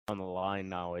on the line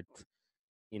now,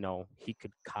 he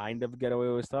could kind of get away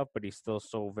with stuff, but he's still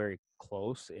so very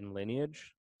close in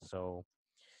lineage. So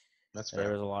That's there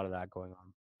fair. was a lot of that going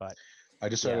on. But I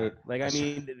just yeah, started. like, I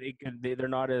mean, they're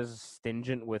not as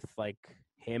stingent with like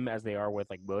him as they are with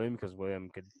like William, because William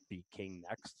could be king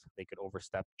next. They could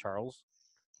overstep Charles.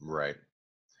 Right.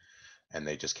 And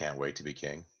they just can't wait to be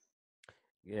king.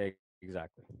 Yeah,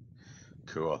 exactly.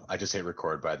 Cool. I just hit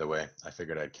record, by the way. I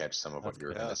figured I'd catch some of what you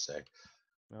were going to say.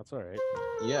 That's all right.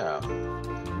 Yeah.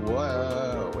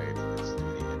 Whoa. Wait. Let's do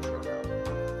the intro now.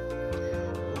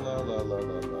 La la la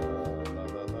la la la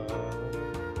la la.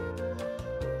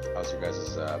 How's your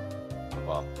guys'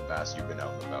 well, Vass, you've been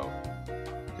out and about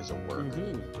because of work.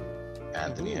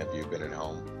 Anthony, have you been at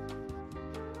home?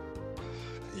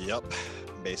 Yep.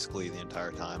 Basically the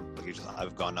entire time. Like,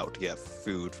 I've gone out to get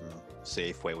food from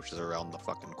Safeway, which is around the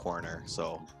fucking corner.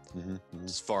 So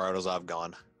as far out as I've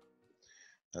gone.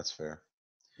 That's fair.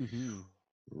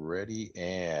 Ready,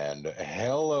 and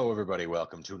hello everybody,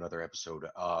 welcome to another episode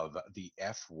of the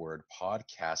F Word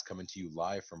podcast, coming to you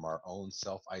live from our own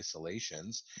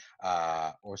self-isolations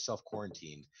or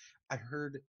self-quarantine. I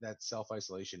heard that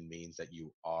self-isolation means that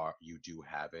you do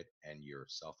have it and you're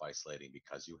self-isolating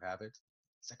because you have it.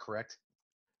 Is that correct?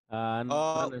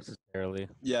 Not necessarily.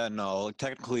 Yeah, no, like,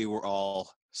 technically we're all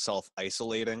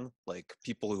self-isolating. Like,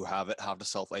 people who have it have to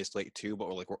self-isolate too, but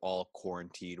we're all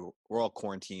quarantined. We're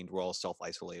all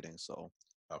self-isolating. So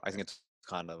okay. I think it's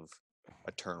kind of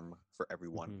a term for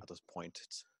everyone at this point.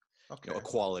 It's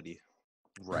equality.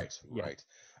 Right, Yeah. right.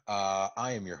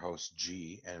 I am your host,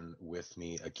 G, and with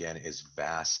me again is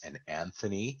Vass and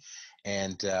Anthony.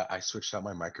 And I switched out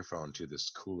my microphone to this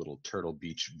cool little Turtle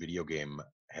Beach video game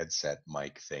headset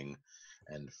mic thing.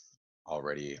 And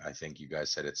already, I think you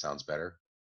guys said it sounds better.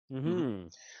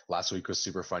 Last week was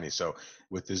super funny. So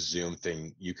with this Zoom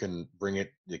thing, you can bring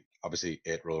it, obviously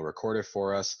it will record it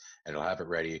for us and it'll have it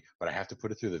ready, but I have to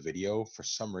put it through the video. For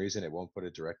some reason, it won't put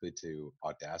it directly to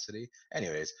Audacity.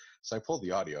 Anyways, so I pulled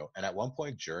the audio, and at one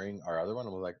point during our other one, I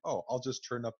was like, oh, I'll just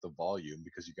turn up the volume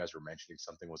because you guys were mentioning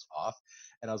something was off.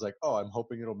 And I was like, oh, I'm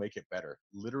hoping it'll make it better.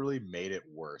 Literally made it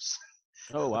worse.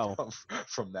 Oh, wow.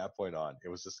 From that point on, it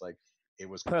was just like, it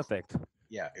was perfect.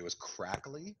 Yeah, it was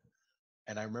crackly.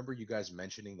 And I remember you guys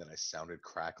mentioning that I sounded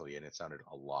crackly, and it sounded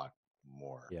a lot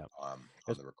more on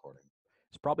the recording.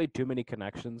 It's probably too many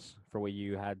connections for what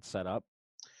you had set up.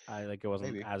 It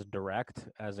wasn't as direct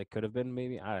as it could have been.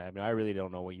 Maybe I mean, I really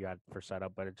don't know what you had for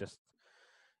setup, but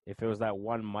if it was that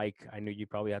one mic, I knew you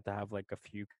probably had to have like a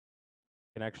few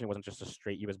connections. It wasn't just a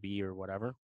straight USB or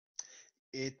whatever.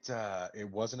 It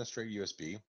wasn't a straight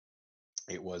USB.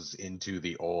 It was into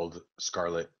the old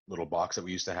Scarlett little box that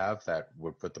we used to have that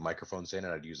would put the microphones in,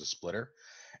 and I'd use a splitter.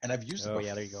 And I've used it before.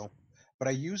 Yeah, there you go. But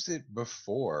I used it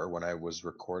before when I was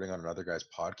recording on another guy's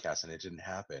podcast, and it didn't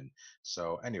happen.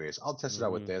 So anyways, I'll test it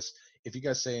out with this. If you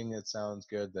guys saying it sounds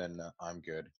good, then I'm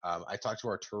good. I talked to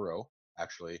Arturo,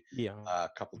 actually, a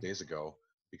couple days ago,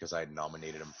 because I had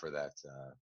nominated him for that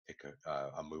pick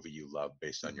a movie you love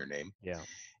based on your name. Yeah.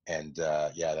 And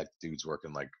that dude's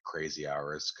working like crazy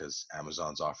hours because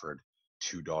Amazon's offered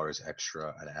 $2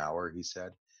 extra an hour, he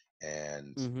said,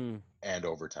 and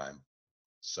overtime.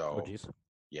 So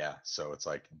yeah, so it's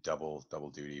like double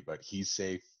duty. But he's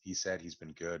safe. He said he's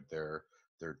been good. They're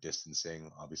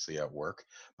distancing, obviously, at work.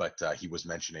 But he was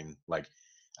mentioning, like,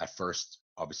 at first,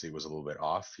 obviously, it was a little bit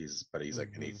off. He's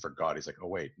like, and he forgot. He's like, oh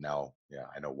wait, now, yeah,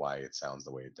 I know why it sounds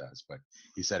the way it does. But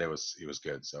he said it was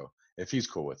good. So if he's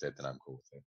cool with it, then I'm cool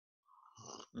with it.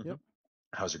 Yep.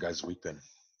 How's your guys' week been?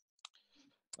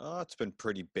 It's been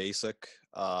pretty basic.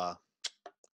 What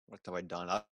have I done?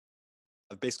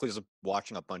 I've basically just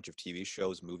watching a bunch of TV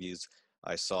shows, movies.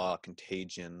 I saw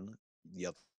Contagion the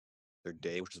other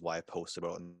day, which is why I posted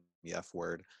about it in the F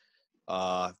Word.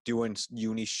 Doing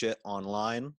uni shit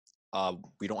online.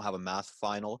 We don't have a math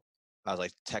final, as I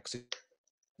texted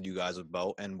you guys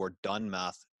about, and we're done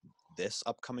math this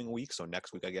upcoming week, so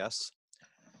next week, I guess.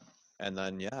 And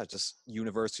then, yeah, just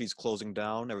university's closing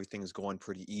down. Everything's going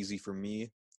pretty easy for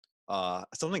me.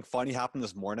 Something funny happened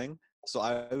this morning. So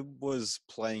I was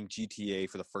playing GTA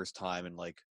for the first time in,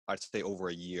 like, I'd say over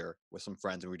a year with some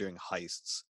friends, and we were doing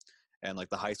heists. And,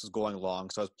 like, the heist was going long,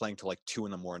 so I was playing till, like, 2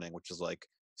 in the morning, which is, like,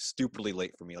 stupidly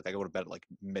late for me. Like, I go to bed at, like,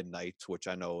 midnight, which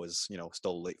I know is,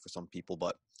 still late for some people.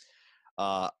 But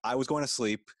I was going to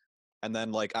sleep, and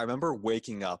then, like, I remember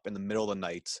waking up in the middle of the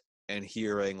night and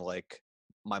hearing, like,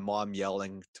 my mom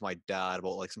yelling to my dad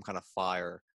about, like, some kind of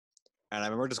fire. And I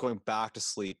remember just going back to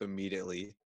sleep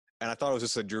immediately. And I thought it was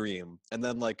just a dream. And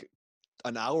then, like,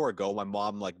 an hour ago, my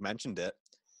mom, like, mentioned it.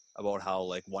 about how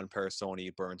like one person only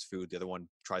burns food, the other one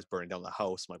tries burning down the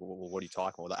house. I'm like, what are you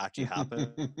talking about? That actually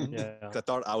happened? Yeah. I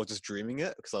thought I was just dreaming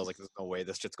it because I was like, there's no way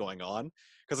this shit's going on.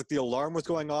 Because like the alarm was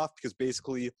going off because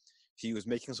basically he was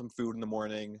making some food in the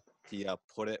morning. He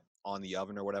put it on the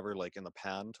oven or whatever, like in the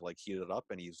pan to like heat it up,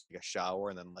 and he used like a shower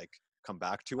and then like come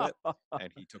back to it,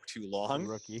 and he took too long.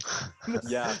 Rookie.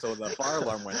 Yeah, so the fire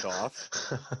alarm went off.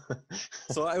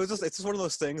 So it's just one of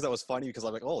those things that was funny because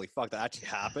I'm like, holy fuck, that actually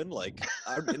happened. Like,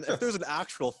 if there's an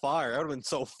actual fire, I would have been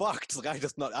so fucked. Like,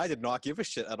 I did not give a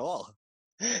shit at all.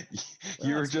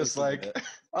 You were just like,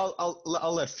 I'll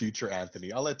let future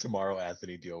Anthony, I'll let tomorrow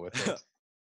Anthony deal with it.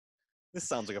 This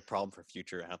sounds like a problem for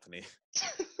future Anthony.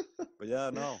 But yeah,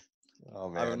 no. Oh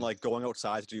man. I've been like going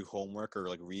outside to do homework or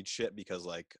like read shit because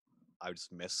like I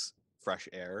just miss fresh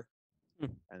air.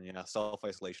 And yeah,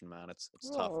 self-isolation, man, it's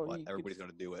tough, but everybody's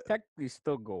gonna do it. Technically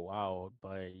still go out,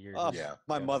 but you're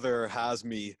my mother has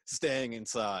me staying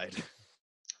inside.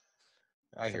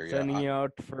 I hear you. Sending you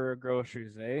out for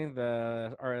groceries, eh?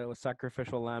 Our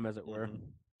sacrificial lamb, as it were.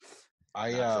 I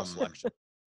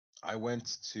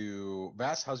went to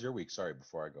Vass. How's your week? Sorry,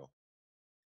 before I go.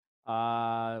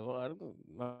 Well,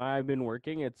 I've been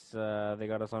working. It's they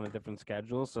got us on a different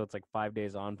schedule, so it's like 5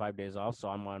 days on, 5 days off. So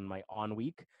I'm on my on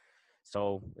week,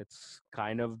 so it's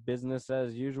kind of business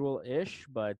as usual ish.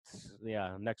 But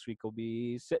yeah, next week will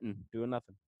be sitting, doing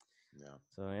nothing. Yeah.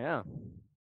 So yeah.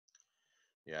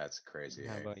 Yeah, it's crazy.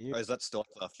 How about you? Is that still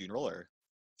a funeral or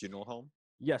funeral home?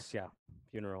 Yes, yeah,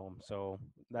 funeral home. So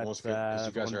that's you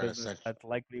guys one are business that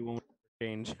likely won't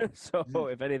change. So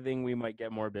if anything, we might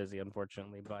get more busy,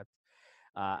 unfortunately. But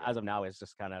as of now, it's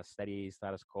just kind of steady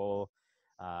status quo.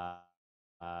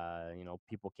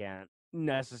 People can't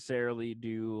necessarily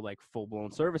do like full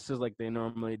blown services like they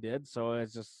normally did. So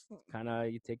it's just kind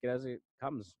of you take it as it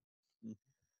comes.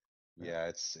 Yeah,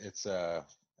 it's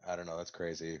I don't know, that's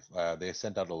crazy. They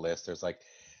sent out a list. There's like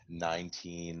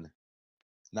 19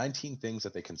 things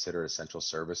that they consider essential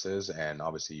services, and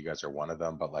obviously you guys are one of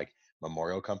them, but like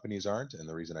memorial companies aren't. And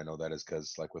the reason I know that is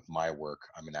because like with my work,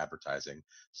 I'm in advertising,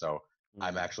 so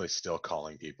I'm actually still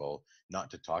calling people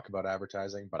not to talk about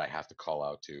advertising, but I have to call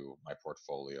out to my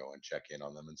portfolio and check in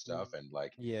on them and stuff. And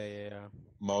like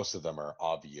most of them are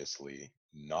obviously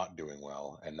not doing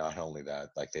well, and not only that,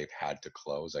 like they've had to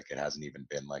close. Like it hasn't even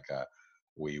been like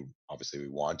we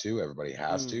want to, everybody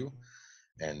has to.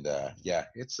 And yeah,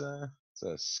 it's a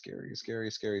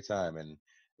scary time. And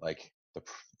like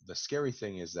the scary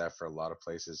thing is that for a lot of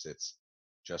places it's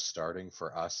just starting.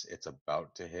 For us, it's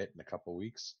about to hit in a couple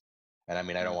weeks. And I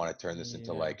mean, I don't want to turn this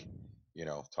into like,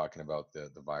 talking about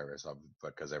the virus,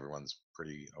 because everyone's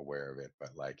pretty aware of it.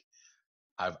 But like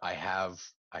I have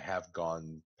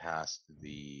gone past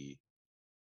the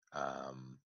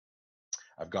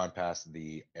I've gone past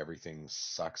the everything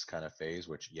sucks kind of phase,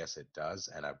 which yes, it does,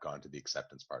 and I've gone to the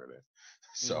acceptance part of it.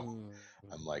 So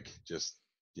I'm like just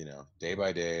day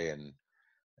by day and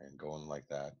going like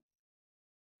that,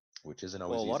 which isn't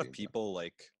always easy. A lot of people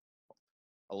like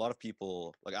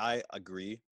I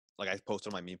agree. Like I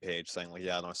posted on my meme page saying like,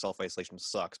 yeah, no, self-isolation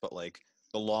sucks, but like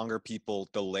the longer people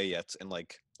delay it and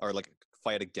like or like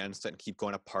fight against it and keep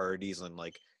going to parties and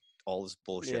like all this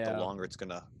bullshit, the longer it's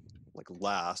gonna like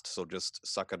last. So just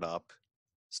suck it up,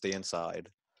 stay inside,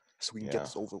 so we can get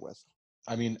this over with.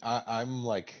 I mean, I'm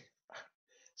like,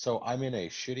 so I'm in a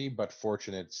shitty but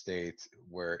fortunate state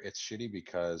where it's shitty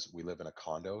because we live in a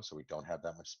condo, so we don't have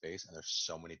that much space, and there's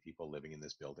so many people living in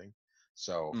this building.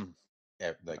 So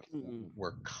like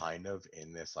we're kind of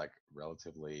in this like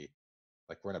relatively,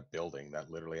 like we're in a building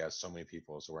that literally has so many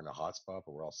people, so we're in a hotspot,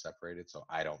 but we're all separated. So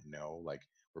I don't know, like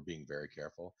we're being very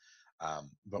careful,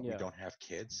 but we don't have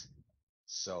kids,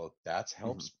 so that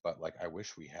helps. But like I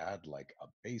wish we had like a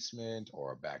basement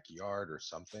or a backyard or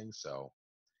something. So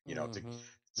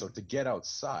to get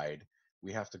outside,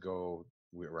 we have to go.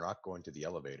 We're not going to the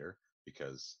elevator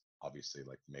because obviously,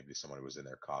 like maybe someone was in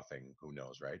there coughing. Who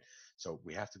knows, right? So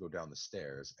we have to go down the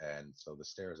stairs, and so the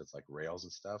stairs, it's like rails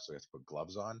and stuff. So we have to put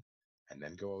gloves on and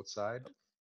then go outside.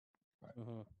 But,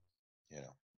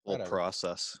 whole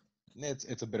process.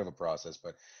 It's a bit of a process,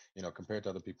 but compared to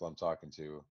other people I'm talking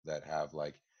to that have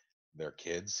like their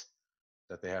kids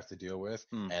that they have to deal with.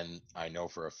 And I know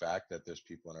for a fact that there's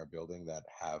people in our building that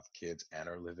have kids and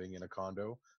are living in a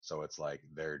condo. So it's like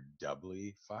they're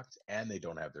doubly fucked and they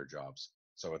don't have their jobs.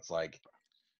 So it's like,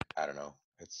 I don't know.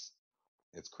 It's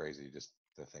crazy just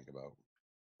to think about.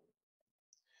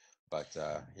 But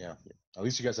yeah, at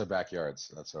least you guys have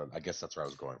backyards. I guess that's what I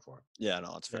was going for. Yeah,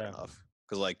 no, it's fair enough.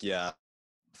 Because like, yeah,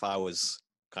 if I was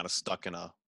kind of stuck in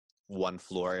a one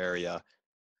floor area,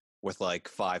 with like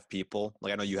 5 people.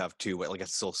 Like I know you have two, but like it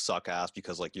still suck ass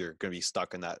because like you're gonna be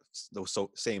stuck in those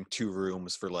same 2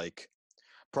 rooms for like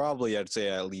probably I'd say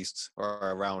at least or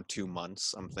around 2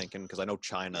 months. I'm thinking because I know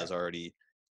China Yeah. is already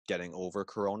getting over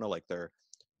Corona. Like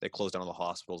they closed down all the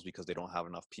hospitals because they don't have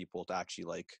enough people to actually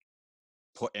like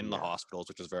put in the Yeah. hospitals,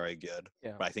 which is very good.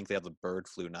 Yeah. But I think they have the bird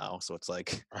flu now, so it's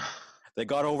like they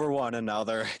got over one and now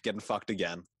they're getting fucked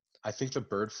again. I think the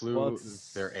bird Well, flu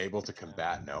it's they're able to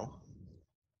combat. No.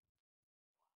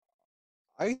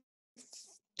 I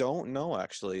don't know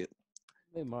actually.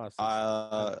 they must. It's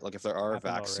kind of Like if there are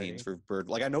happened vaccines already. for bird,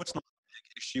 like I know it's not a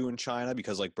big issue in China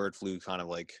because like bird flu kind of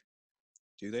like,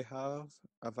 do they have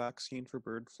a vaccine for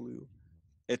bird flu?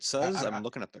 It says I I'm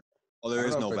looking at the. Oh, I there don't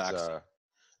is know no if it's vaccine.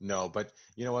 no, but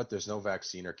you know what? There's no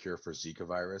vaccine or cure for Zika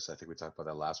virus. I think we talked about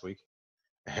that last week,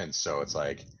 and so it's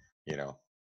like you know,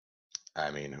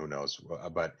 I mean, who knows?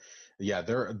 But yeah,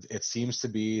 there. It seems to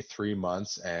be 3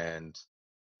 months, and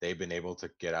they've been able to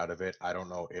get out of it. I don't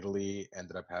know. Italy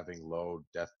ended up having low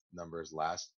death numbers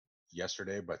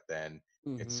yesterday, but then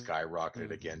it Mm-hmm.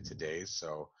 skyrocketed again today.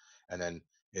 So, and then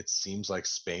it seems like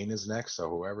Spain is next. So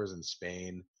whoever's in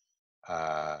Spain,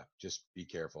 just be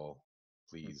careful,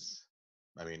 please.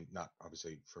 I mean, not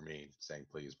obviously for me saying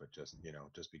please, but just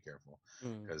just be careful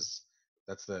Mm. because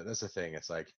that's the thing. It's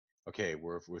like okay,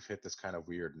 we've hit this kind of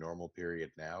weird normal period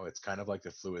now. It's kind of like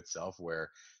the flu itself, where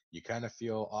you kind of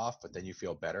feel off, but then you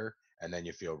feel better, and then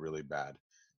you feel really bad.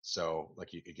 So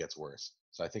like it gets worse.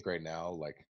 So I think right now,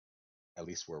 like at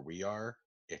least where we are,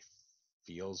 it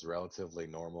feels relatively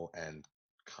normal and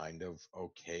kind of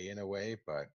okay in a way.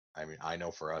 But I mean, I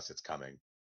know for us, it's coming.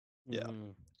 Yeah.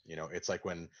 Mm-hmm.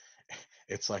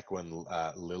 It's like when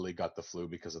Lily got the flu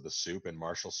because of the soup, and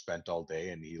Marshall spent all day,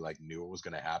 and he like knew what was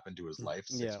going to happen to his life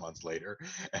six Yeah. months later,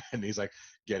 and he's like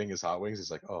getting his hot wings.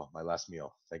 He's like, "Oh, my last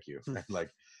meal, thank you." And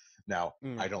like now,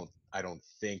 Mm. I don't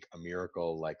think a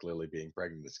miracle like Lily being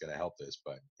pregnant is going to help this,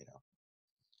 but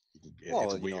it's Well, you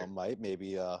know, weird. it might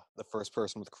maybe the first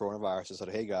person with coronavirus just said,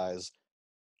 "Hey guys,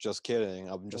 just kidding,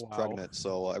 I'm just Wow. pregnant."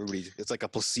 So everybody, it's like a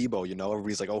placebo, you know.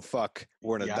 Everybody's like, "Oh fuck,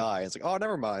 we're gonna Yeah, die." And it's like, "Oh,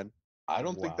 never mind." I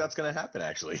don't think Wow. that's going to happen.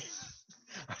 Actually,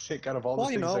 I think out of all the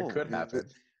Well, you things that know, could happen,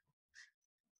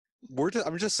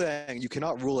 I'm just saying you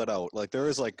cannot rule it out. Like there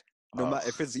is like no uh, matter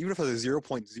if it's even if it's a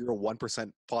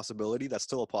 0.01% possibility, that's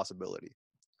still a possibility.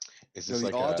 is You know, this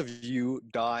the like odds a of you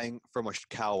dying from a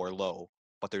cow are low,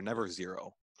 but they're never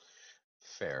zero.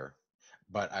 fair?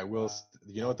 But I will. Wow.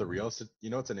 You know what the real? It's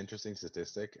an interesting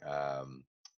statistic.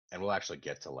 And we'll actually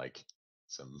get to like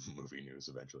some movie news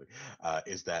eventually.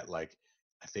 Is that like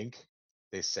I think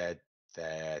they said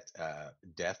that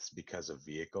deaths because of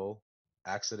vehicle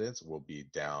accidents will be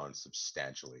down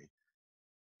substantially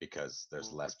because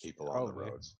there's less Which people on the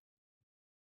Probably. roads.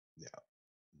 Yeah.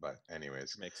 But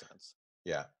anyways, makes sense.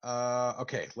 yeah.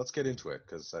 Okay, let's get into it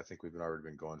because I think we've already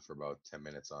been going for about 10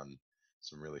 minutes on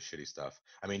some really shitty stuff.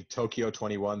 I mean, Tokyo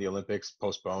 21, the Olympics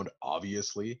postponed,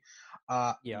 obviously.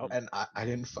 Yep. And I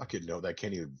didn't fucking know that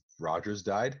Kenny Rogers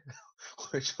died,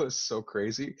 which was so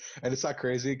crazy. And it's not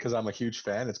crazy because I'm a huge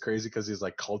fan. It's crazy because he's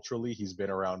like culturally, he's been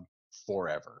around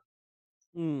forever.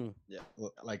 Mm. Yeah.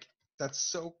 Like that's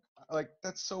so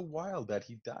that's so wild that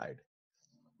he died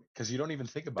because you don't even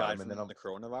think about Died him. And then from the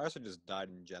coronavirus or just died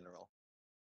in general?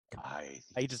 I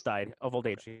think He just died of old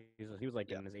age. He was like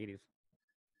Yeah. in his 80s.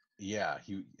 yeah,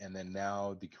 and then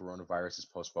now the coronavirus is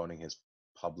postponing his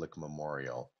public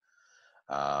memorial.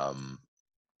 Um,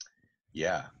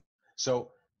 yeah.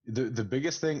 So the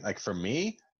biggest thing, like for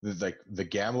me, like the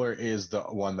Gambler is the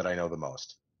one that I know the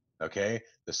most. Okay,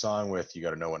 the song with you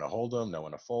got to know when to hold them, know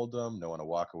when to fold them, know when to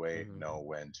walk away, Mm-hmm. know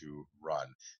when to run.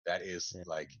 That is Yeah.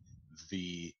 like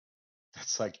the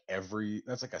that's like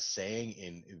a saying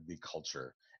in the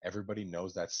culture. Everybody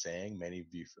knows that saying. Many of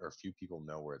you or few people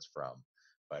know where it's from,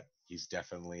 but he's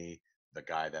definitely the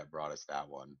guy that brought us that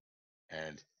one,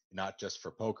 and not just for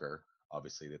poker.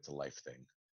 Obviously, it's a life thing.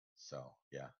 So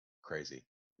yeah, crazy,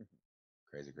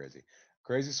 crazy, crazy,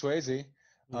 crazy Swayze.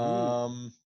 Ooh.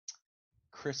 Um,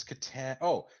 Chris Kattan.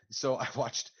 Oh, so I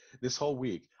watched this whole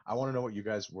week. I want to know what you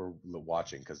guys were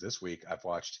watching because this week I've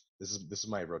watched. This is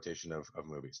my rotation of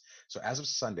movies. So as of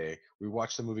Sunday, we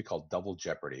watched a movie called Double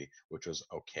Jeopardy, which was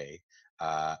okay.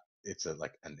 It's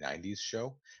like a '90s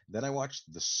show. Then I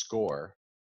watched The Score,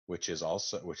 which is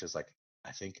like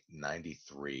I think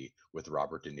 '93 with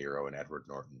Robert De Niro and Edward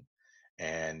Norton.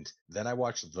 And then I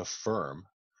watched The Firm,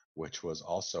 which was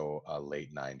also a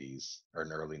late '90s or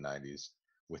an early '90s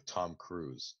with Tom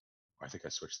Cruise. I think I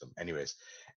switched them. Anyways,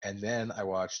 and then I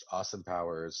watched Austin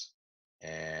Powers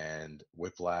and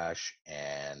Whiplash,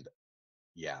 and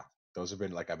yeah, those have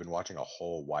been like I've been watching a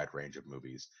whole wide range of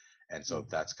movies, And so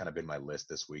that's kind of been my list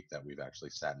this week that we've actually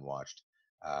sat and watched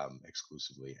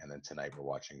exclusively. And then tonight we're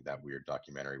watching that weird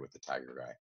documentary with the tiger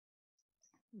guy.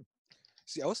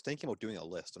 See, I was thinking about doing a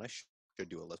list, and I should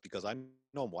do a list because I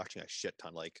know I'm watching a shit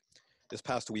ton. Like this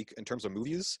past week, in terms of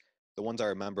movies, the ones I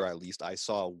remember at least, I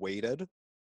saw Waiting,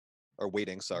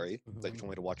 sorry, that you told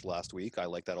me to watch last week. I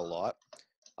like that a lot.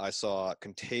 I saw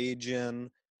Contagion.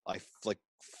 I like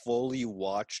fully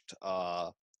watched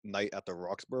Night at the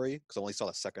Roxbury because I only saw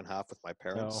the second half with my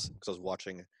parents because I was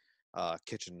watching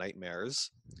Kitchen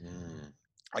Nightmares.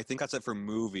 I think that's it for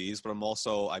movies, but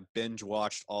I binge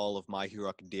watched all of My Hero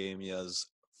Academia's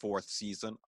 4th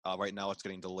season. Right now it's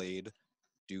getting delayed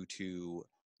due to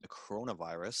the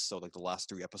coronavirus, so like the last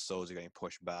 3 episodes are getting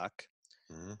pushed back.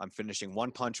 I'm finishing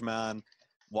One Punch Man,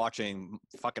 watching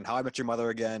fucking How I Met Your Mother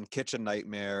again, Kitchen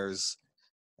Nightmares,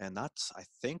 and I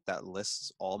think that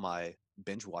lists all my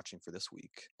binge watching for this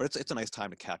week. But it's a nice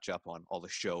time to catch up on all the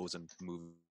shows and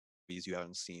movies you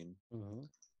haven't seen.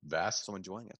 Vast. So I'm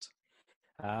enjoying it.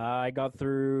 I got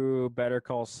through Better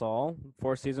Call Saul.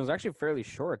 4 seasons. It was actually fairly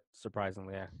short,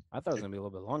 surprisingly. I thought it was gonna be a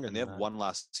little bit longer. And they have one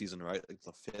last season, right? Like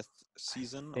the 5th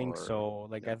season. I think so.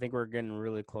 Like I think we're getting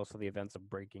really close to the events of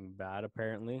Breaking Bad,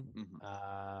 apparently,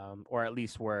 or at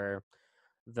least where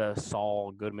the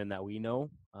Saul Goodman that we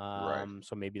know. Right.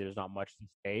 So maybe there's not much to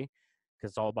say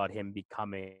because it's all about him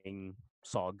becoming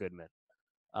Saul Goodman.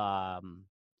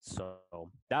 So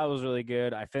that was really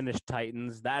good. I finished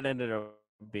Titans. That ended up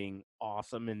being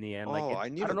awesome in the end. I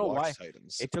need I don't to know watch why.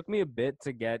 Titans. It took me a bit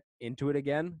to get into it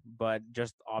again, but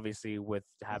just obviously with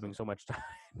having so much time,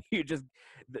 this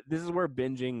is where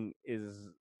binging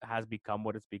has become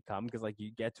what it's become because like you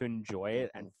get to enjoy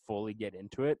it and fully get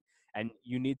into it, and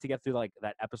you need to get through like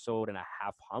that episode and a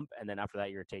half hump, and then after that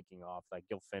you're taking off. Like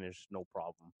you'll finish no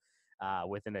problem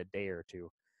within a day or two.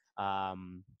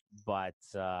 But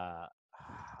I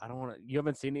don't want to. You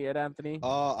haven't seen it yet, Anthony?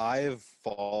 I've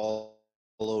followed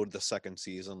the 2nd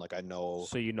season. Like I know.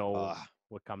 So you know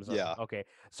what comes up. Yeah. Okay.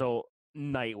 So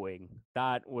Nightwing,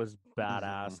 that was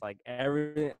badass. Like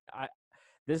everything.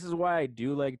 This is why I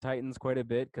do like Titans quite a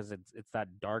bit because it's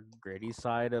that dark, gritty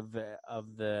side of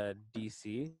the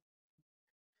DC.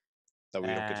 That we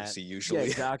don't get to see usually. Yeah,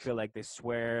 exactly. Like they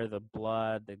swear, the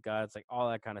blood, the guts, like all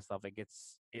that kind of stuff. Like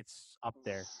it's up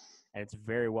there, and it's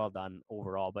very well done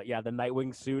overall. But yeah, the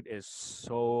Nightwing suit is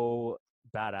so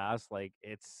badass. Like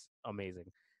it's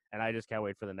amazing, and I just can't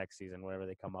wait for the next season, whatever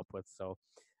they come up with. So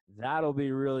that'll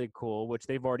be really cool, which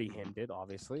they've already hinted,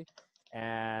 obviously.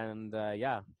 And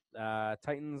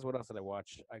Titans. What else did I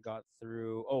watch? I got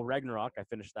through. Oh, Ragnarok. I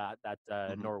finished that.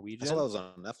 Norwegian. I saw that was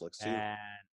on Netflix too. And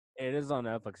it is on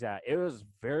Netflix. Yeah, it was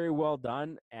very well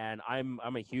done, and I'm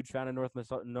a huge fan of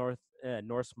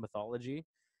Norse mythology,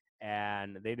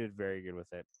 and they did very good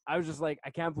with it. I was just like, I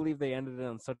can't believe they ended it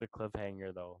on such a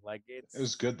cliffhanger, though. Like it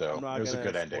was good though. I'm not it was gonna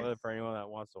a good spoil ending. it for anyone that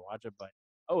wants to watch it, but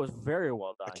it was very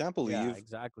well done. I can't believe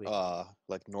exactly.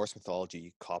 Like Norse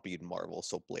mythology copied Marvel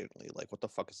so blatantly. Like, what the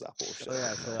fuck is that bullshit? So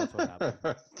yeah, so that's what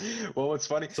happened. Well, what's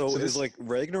funny? So is like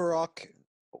Ragnarok.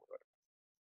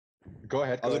 Go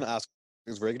ahead. I was gonna ask,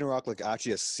 is Ragnarok like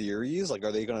actually a series? Like,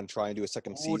 are they gonna try and do a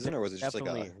second season, or was it just like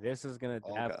a? This is gonna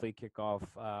definitely kick off.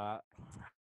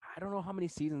 I don't know how many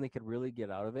seasons they could really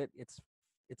get out of it. It's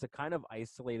a kind of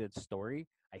isolated story,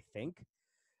 I think,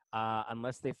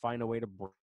 unless they find a way to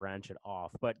branch it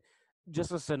off. But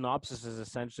just a synopsis is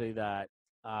essentially that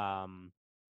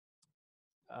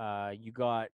you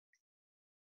got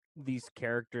these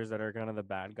characters that are kind of the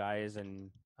bad guys, and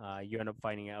you end up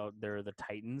finding out they're the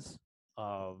Titans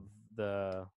of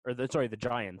the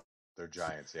Giants. They're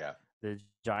giants, yeah. The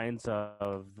Giants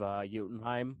of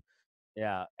Jotunheim.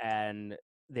 Yeah, and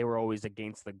they were always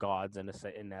against the gods, and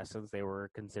in essence, they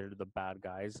were considered the bad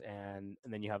guys. And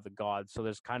then you have the gods. So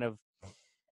there's kind of,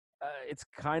 it's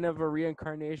kind of a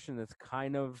reincarnation. It's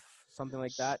kind of something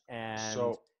like that. And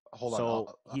so hold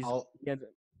on,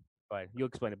 but you'll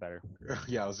explain it better.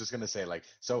 Yeah, I was just gonna say, like,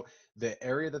 so the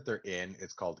area that they're in,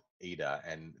 it's called Ada,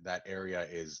 and that area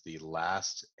is the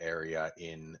last area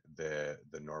in the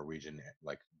Norwegian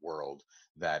like world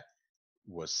that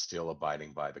was still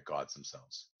abiding by the gods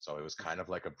themselves. So it was kind of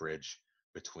like a bridge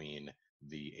between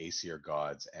the Aesir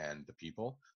gods and the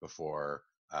people before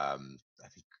I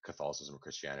think Catholicism or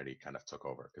Christianity kind of took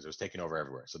over because it was taking over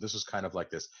everywhere. So this was kind of like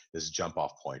this jump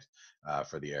off point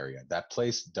for the area. That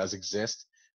place does exist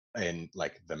in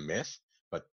like the myth,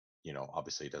 but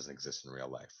obviously it doesn't exist in real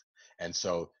life. And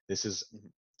so this is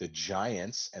the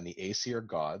giants and the Aesir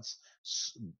gods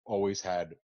always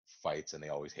had fights and they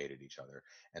always hated each other.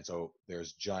 And so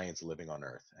there's giants living on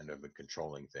Earth and have been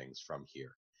controlling things from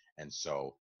here. And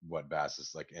so what Bass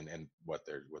is like, and what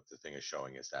the thing is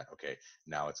showing is that okay,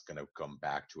 now it's going to come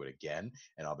back to it again,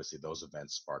 and obviously those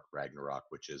events spark Ragnarok,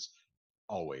 which is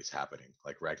always happening.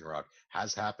 Like Ragnarok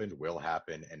has happened, will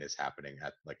happen, and is happening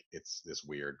at like it's this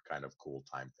weird kind of cool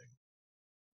time thing.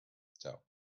 So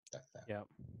that's that. Yeah.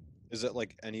 Is it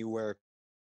like anywhere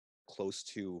close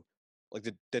to, like,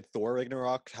 did Thor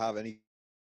Ragnarok have anything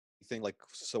like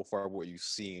so far what you've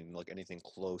seen, like anything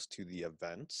close to the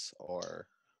events, or?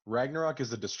 Ragnarok is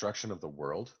the destruction of the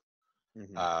world.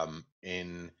 Mm-hmm.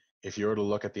 In if you were to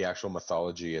look at the actual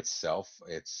mythology itself,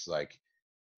 it's like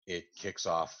it kicks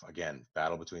off again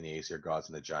battle between the Aesir gods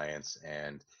and the giants,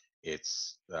 and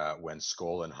it's when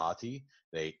Skoll and Hati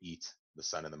they eat the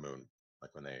sun and the moon,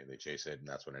 like when they chase it, and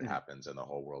that's when it Mm-hmm. happens, and the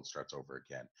whole world starts over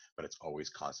again. But it's always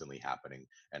constantly happening,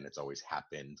 and it's always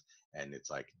happened, and it's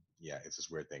like yeah, it's this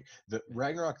weird thing. The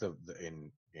Ragnarok,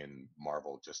 in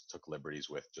Marvel, just took liberties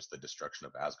with just the destruction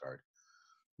of Asgard,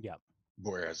 Yeah.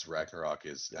 whereas Ragnarok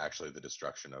is Yeah. actually the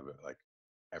destruction of like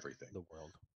everything. The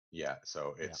world. Yeah,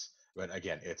 so Yeah. but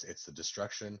again, it's the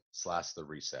destruction slash the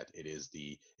reset. It is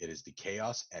the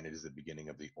chaos, and it is the beginning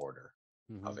of the order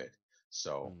Mm-hmm. of it.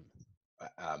 So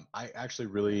Mm. I actually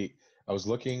really I was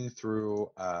looking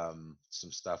through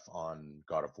some stuff on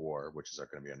God of War, which is going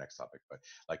to be our next topic, but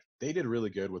like they did really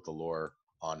good with the lore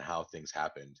on how things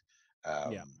happened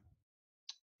Yeah. um,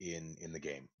 in the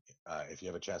game. If you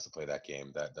have a chance to play that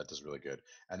game, that does really good.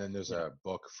 And then there's Yeah. a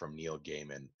book from Neil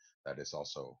Gaiman that is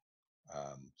also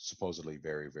supposedly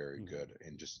very, very Mm-hmm. good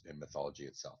in just in mythology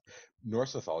itself.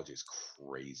 Norse mythology is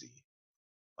crazy.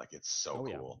 Like it's so Oh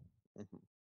yeah. cool. Mm-hmm.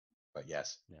 But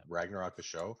yes, Yeah. Ragnarok the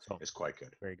show So is quite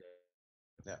good. very good.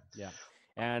 Yeah. Yeah.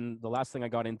 And the last thing I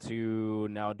got into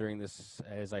now during this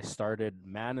is I started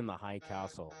Man in the High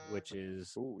Castle, which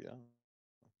is Oh yeah.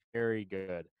 very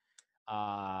good.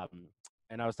 Um,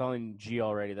 and I was telling G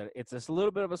already that it's just a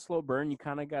little bit of a slow burn. You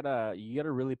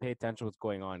gotta really pay attention to what's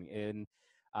going on. And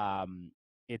um,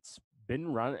 it's been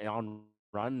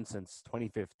run since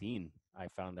 2015. I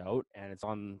found out, and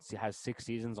it has 6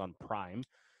 seasons on Prime,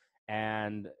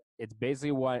 and it's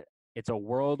basically it's a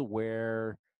world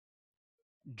where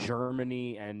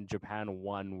Germany and Japan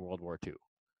won World War II,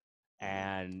 Hmm.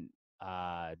 and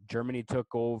Germany took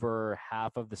over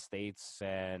half of the states,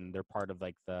 and they're part of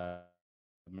like the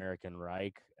American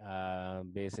Reich,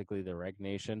 basically the Reich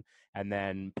Nation, and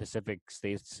then Pacific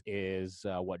states is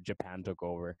what Japan took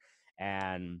over,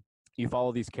 and you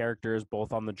follow these characters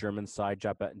both on the German side,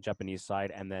 Japanese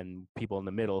side, and then people in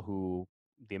the middle who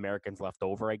the Americans left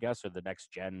over, I guess, or the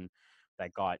next gen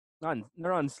that got they're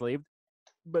not enslaved,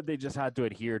 but they just had to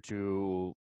adhere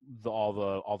to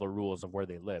all the rules of where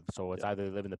they live. So it's Yeah. either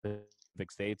they live in the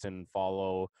Pacific states and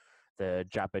follow the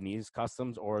Japanese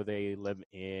customs, or they live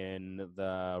in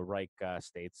the Reich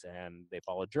states and they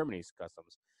follow Germany's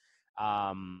customs.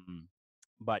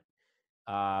 But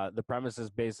the premise is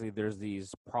basically there's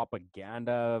these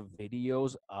propaganda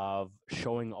videos of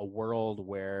showing a world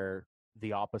where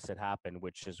the opposite happened,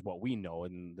 which is what we know.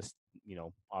 And this,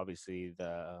 obviously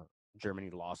the Germany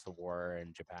lost the war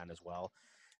and Japan as well.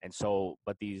 And so,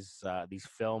 but these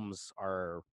films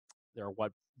they're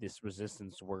what this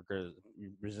resistance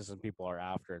people are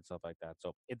after and stuff like that.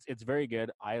 So it's very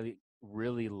good. I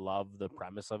really love the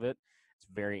premise of it. It's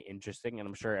very interesting, and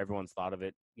I'm sure everyone's thought of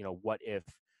it. What if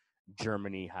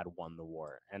Germany had won the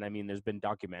war? And I mean, there's been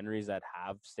documentaries that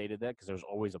have stated that because there's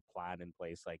always a plan in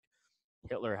place. Like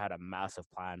Hitler had a massive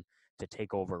plan to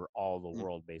take over all the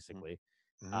world, basically,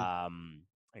 Mm-hmm. um,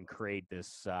 and create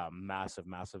this massive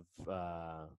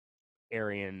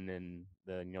Aryan and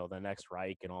the next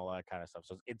Reich and all that kind of stuff.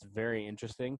 So it's very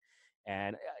interesting.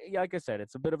 And yeah, like I said,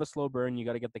 it's a bit of a slow burn. You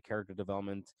got to get the character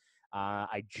development.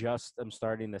 I just am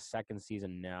starting the second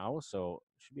season now, so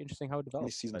it should be interesting how it How many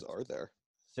develops. seasons But are there?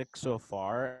 6 so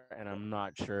far, and I'm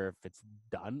not sure if it's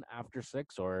done after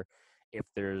 6 or if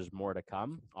there's more to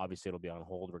come. Obviously, it'll be on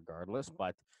hold regardless,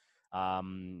 but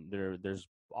there's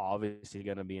obviously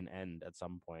going to be an end at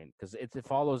some point because it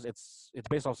follows. It's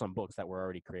based off some books that were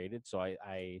already created, so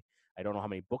I don't know how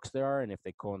many books there are and if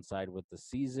they coincide with the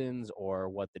seasons or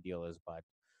what the deal is, but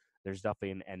there's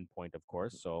definitely an end point, of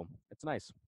course. So it's nice.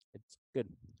 It's good.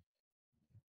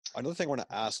 Another thing I want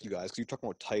to ask you guys, because you're talking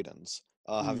about Titans.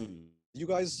 Have you Mm.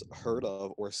 guys heard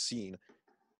of or seen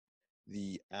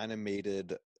the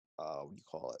animated, what do you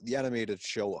call it? The animated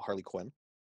show Harley Quinn?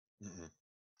 Mm-mm.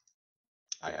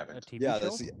 I A haven't. TV Yeah,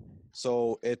 show?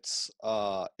 so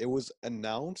it was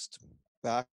announced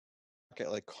back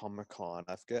at like Comic-Con.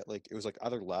 I forget, like it was like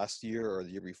either last year or the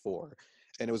year before,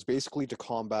 and it was basically to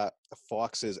combat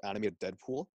Fox's animated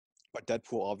Deadpool, but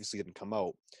Deadpool obviously didn't come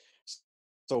out.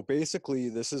 So basically,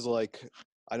 this is like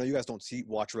I know you guys don't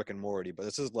watch Rick and Morty, but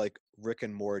this is like Rick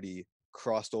and Morty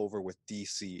crossed over with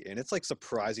DC, and it's like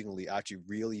surprisingly actually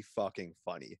really fucking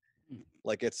funny.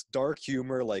 Like it's dark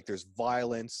humor, like there's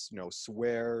violence,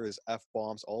 swears, f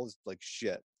bombs, all this like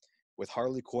shit with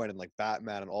Harley Quinn and like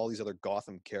Batman and all these other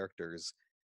Gotham characters.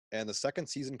 And the second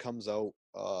season comes out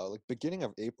like beginning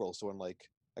of April, so in like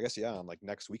I guess like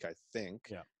next week I think.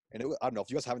 Yeah. And I don't know if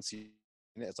you guys haven't seen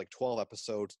it. It's like 12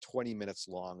 episodes, 20 minutes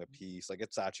long a piece. Like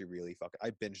it's actually really fucking.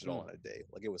 I binged it all in a day.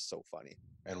 Like it was so funny.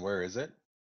 And where is it?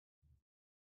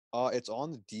 It's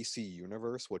on the DC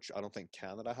universe, which I don't think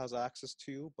Canada has access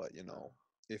to. But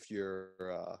if you're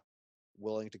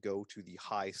willing to go to the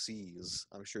high seas,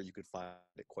 I'm sure you could find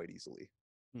it quite easily.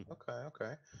 Okay.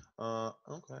 Okay.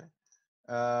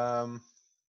 Um,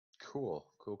 cool.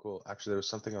 Actually, there was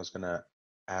something I was gonna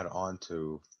add on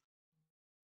to.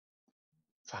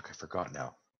 Fuck, I forgot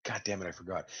now. God damn it, I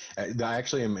forgot. I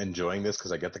actually am enjoying this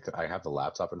because I have the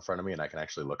laptop in front of me and I can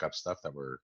actually look up stuff that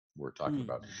we're talking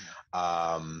about.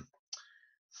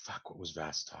 Fuck, what was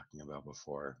Vass talking about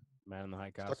before? Man in the High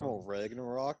Castle. Talking about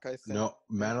Ragnarok, I think. No,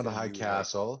 Man of the High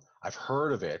Castle. I've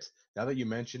heard of it. Now that you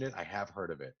mention it, I have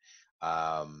heard of it.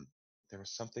 There was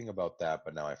something about that,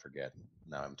 but now I forget.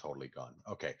 Now I'm totally gone.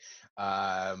 Okay.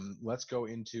 Let's go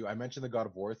into. I mentioned the God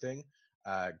of War thing.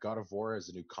 God of War is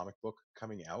a new comic book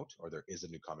coming out, or there is a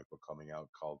new comic book coming out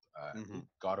called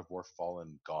God of War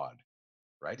Fallen God,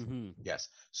 right? Yes.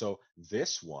 So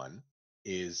this one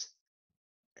is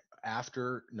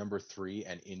after number 3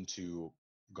 and into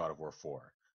God of War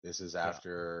 4. This is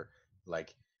after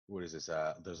like what is this?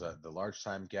 There's the large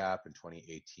time gap in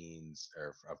 2018's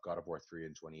or of God of War 3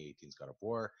 and 2018's God of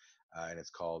War, and it's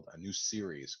called a new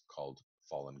series called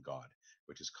Fallen God,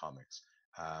 which is comics.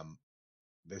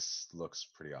 This looks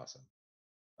pretty awesome.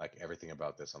 Like everything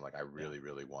about this, I'm like, I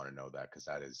really want to know that because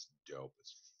that is dope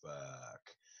as fuck.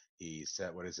 He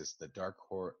said, "What is this? The Dark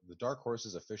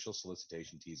Horse's official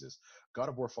solicitation teases: God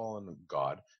of War Fallen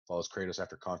God follows Kratos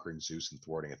after conquering Zeus and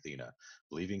thwarting Athena.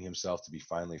 Believing himself to be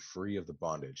finally free of the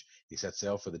bondage, he set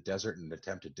sail for the desert in an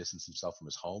attempt to distance himself from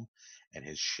his home and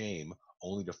his shame,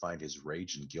 only to find his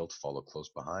rage and guilt follow close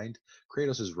behind.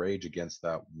 Kratos' rage against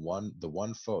the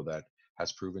one foe that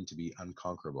has proven to be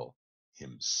unconquerable."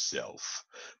 Himself.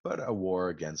 But a war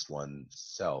against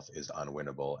oneself is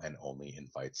unwinnable and only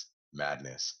invites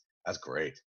madness. That's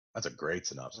great. That's a great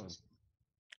synopsis.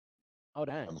 Oh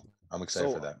dang! I'm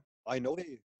excited for that. I know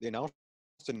they announced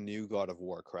a new God of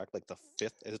War, correct? Like the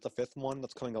 5th. Is it the 5th one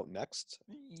that's coming out next,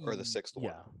 or the 6th one?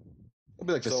 Yeah, it'll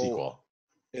be like the sequel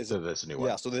to this new one.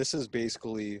 Yeah, so this is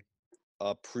basically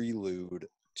a prelude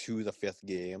to the 5th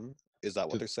game. Is that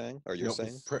what they're saying? Or you're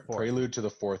saying? Prelude to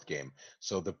the 4th game.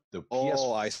 So the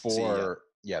PS4, I see,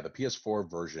 the PS4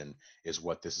 version is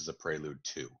what this is a prelude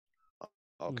to.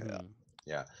 Okay.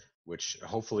 Yeah, which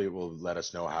hopefully will let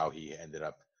us know how he ended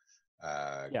up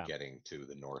getting to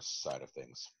the Norse side of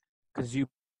things. Because you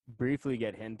briefly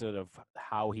get hinted of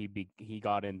how he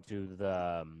got into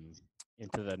the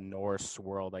Norse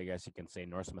world, I guess you can say,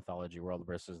 Norse mythology world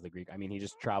versus the Greek. I mean, he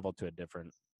just traveled to a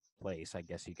different place, I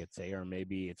guess you could say, or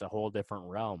maybe it's a whole different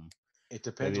realm. It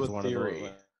depends what theory.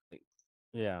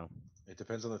 Yeah. It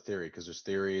depends on the theory, because there's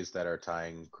theories that are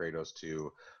tying Kratos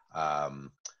to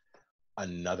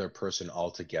another person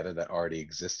altogether that already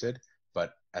existed.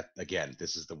 But again,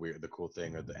 this is the cool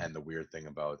thing, and the weird thing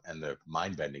about, and the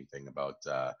mind-bending thing about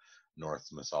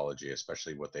Norse mythology,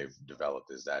 especially what they've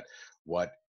developed, is that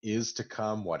what is to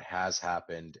come, what has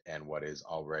happened, and what is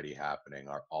already happening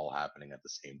are all happening at the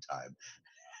same time.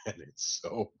 And it's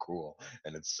so cool,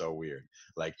 and it's so weird.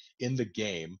 Like in the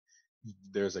game,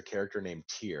 there's a character named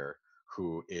Tyr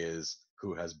who has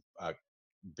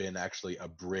been actually a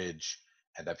bridge,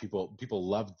 and that people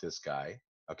loved this guy.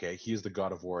 Okay, he's the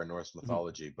God of War in Norse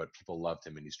mythology, but people loved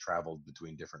him, and he's traveled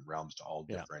between different realms to all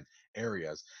different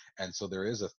areas. And so there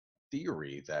is a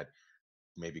theory that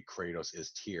maybe Kratos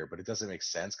is Tyr, but it doesn't make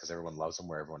sense because everyone loves him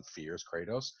where everyone fears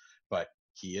Kratos. But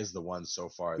he is the one so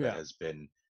far that has been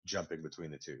jumping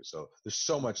between the two. So there's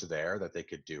so much there that they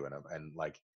could do, and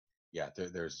like, yeah,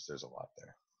 there's a lot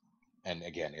there. And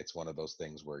again, it's one of those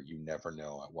things where you never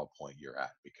know at what point you're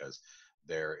at, because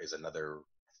there is another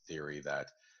theory that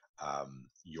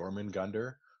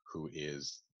Jormungandr, who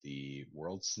is the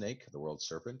world snake, the world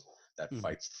serpent that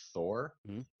fights Thor,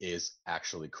 is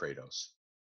actually Kratos.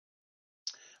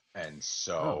 And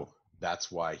so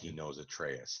that's why he knows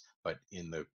Atreus. But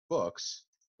in the books,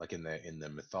 like in the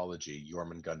mythology,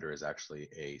 Jormungandr is actually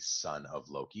a son of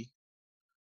Loki.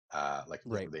 Like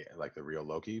the real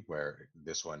Loki, where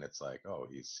this one it's like, oh,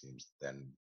 he seems then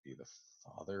be the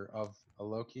father of a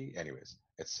Loki. Anyways,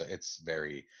 it's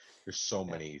very, there's so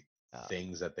many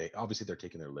things that they obviously they're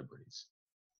taking their liberties.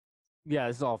 Yeah,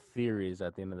 it's all theories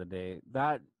at the end of the day.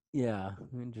 That, yeah,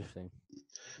 interesting.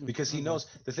 Because he Okay. knows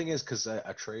the thing is because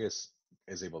Atreus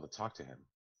is able to talk to him,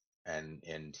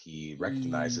 and he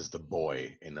recognizes the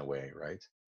boy in a way, right?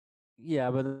 Yeah,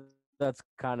 but that's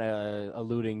kind of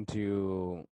alluding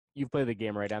to you've played the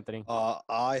game, right, Anthony?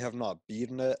 I have not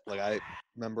beaten it. Like I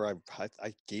remember,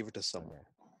 I gave it to someone. Okay.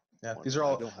 Yeah, But these are I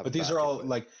all, don't have but it these back are yet, all but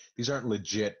like these aren't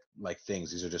legit like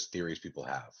things. These are just theories people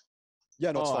have.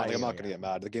 yeah, no, it's Oh, fine. Like, I'm yeah, not gonna get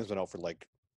mad. The game's been out for like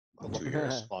a 2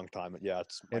 years. long time. Yeah,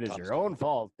 it's my It is time's your come. own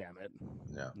fault, damn it.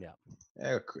 Yeah.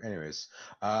 Yeah. Anyways,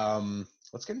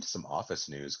 let's get into some office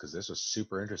news because this was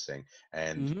super interesting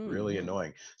and really Mm-hmm.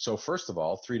 annoying. So first of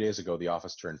all, 3 days ago, the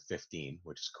office turned 15,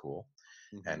 which is cool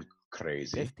and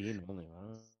crazy. 15 only.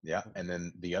 Wow. Yeah, and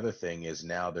then the other thing is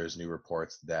now there's new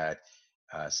reports that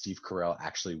Steve Carell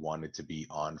actually wanted to be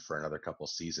on for another couple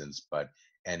seasons, but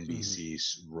NBC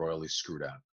royally screwed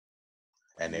up,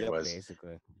 and it Yep. was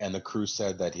Basically. and the crew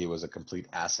said that he was a complete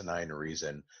asinine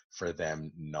reason for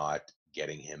them not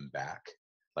getting him back.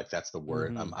 Like that's the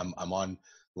word. I'm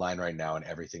online right now, and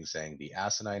everything's saying the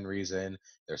asinine reason.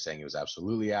 They're saying he was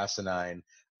absolutely asinine.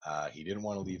 He didn't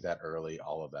want to leave that early.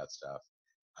 All of that stuff.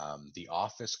 The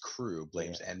Office crew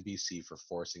blames NBC for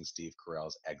forcing Steve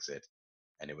Carell's exit,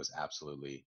 and it was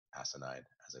absolutely asinine,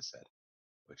 as I said,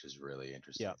 which is really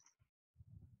interesting. Yeah.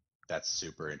 That's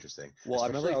super interesting, Well, I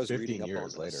remember especially I was 15 reading up on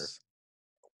years later. this.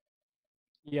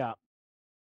 Yeah.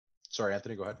 Sorry,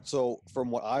 Anthony, go ahead. So from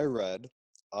what I read,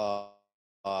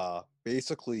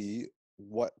 basically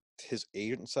what his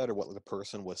agent said, or what the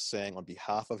person was saying on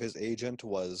behalf of his agent,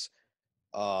 was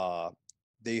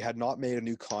they had not made a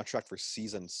new contract for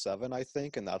season 7, I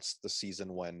think, and that's the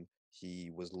season when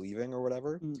he was leaving or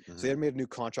whatever. So they had made a new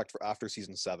contract for after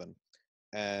season 7,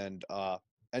 and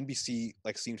NBC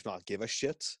like seemed to not give a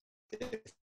shit if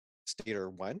stayed or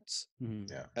went,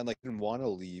 Yeah. and like didn't want to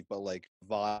leave, but like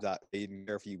vibe that they didn't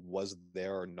care if he was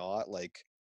there or not, like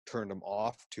turned him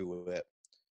off to it.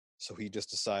 So he just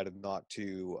decided not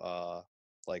to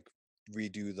like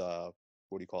redo the,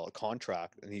 what do you call it,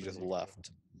 contract, and he just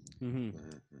left.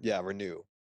 Yeah, renew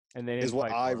And they is didn't what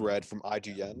fight I for him. read from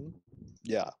IGN.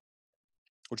 Yeah,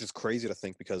 which is crazy to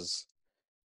think, because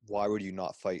why would you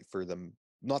not fight for them?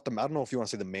 Not the, I don't know if you want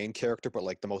to say the main character, but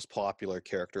like the most popular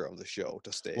character of the show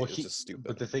to stay. Well, It's just stupid.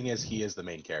 but the thing is, he is the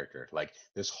main character. Like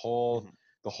this Mhm.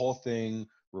 the whole thing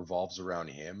revolves around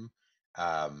him,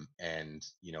 and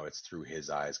it's through his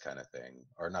eyes, kind of thing,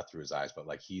 or not through his eyes, but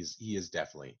like he is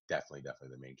definitely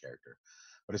the main character.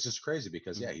 But it's just crazy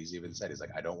because yeah, he's even said he's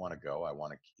like, I don't want to go.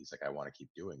 He's like, I want to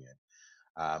keep doing it.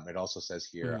 It also says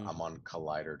here, I'm on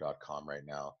Collider.com right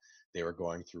now. They were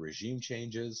going through regime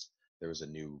changes. There was a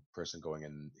new person going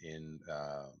in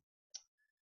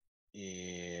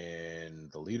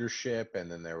the leadership,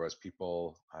 and then there was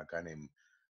a guy named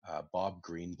Bob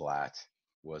Greenblatt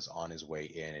was on his way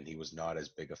in, and he was not as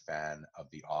big a fan of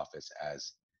The Office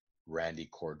as Randy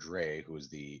Cordray, who is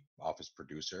the Office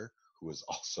producer, who is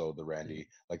also the Randy.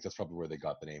 Like that's probably where they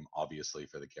got the name, obviously,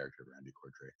 for the character of Randy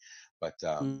Cordray. But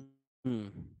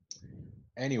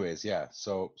anyways, yeah.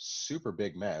 So super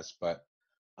big mess, but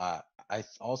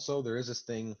also there is this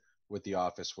thing with The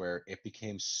Office where it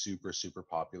became super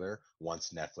popular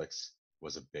once Netflix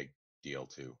was a big deal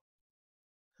too.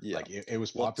 Yeah, Like it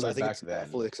was well, because popular I think back it's then.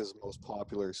 Netflix's most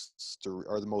popular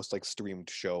or the most like streamed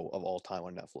show of all time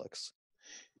on Netflix.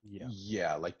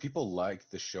 Yeah, like people liked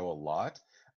the show a lot,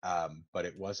 but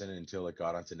it wasn't until it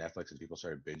got onto Netflix and people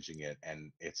started binging it,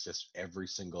 and it's just every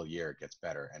single year it gets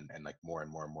better, and like more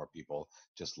and more people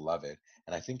just love it.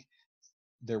 And I think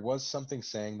there was something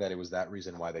saying that it was that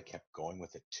reason why they kept going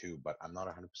with it too, but I'm not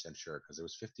 100% sure because it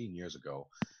was 15 years ago,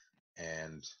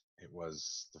 and it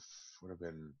was would have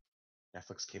been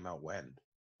Netflix came out when?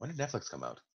 When did Netflix come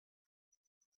out?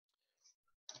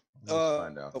 Let's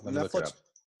find out. Let me look it Netflix, up.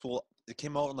 well, it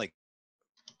came out in like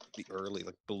the early,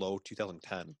 like below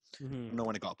 2010. I don't know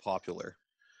when it got popular.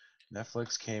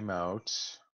 Netflix came out.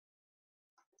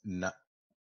 Netflix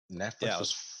Yeah, was it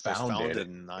was founded founded.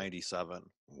 in '97.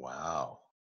 Wow,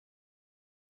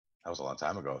 that was a long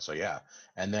time ago. So yeah,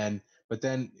 but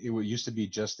then it used to be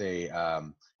just a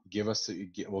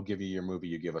we'll give you your movie,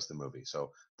 you give us the movie.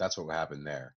 So that's what happened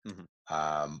there.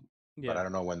 But I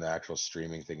don't know when the actual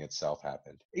streaming thing itself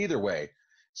happened. Either way,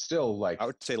 still like I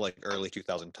would say like early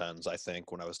 2010s, I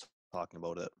think, when I was talking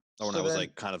about it, or when so I was then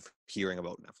like kind of hearing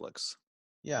about Netflix.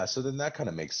 yeah, so then that kind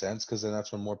of makes sense because then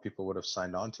that's when more people would have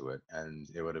signed on to it, and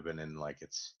it would have been in like if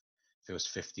it was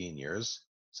 15 years,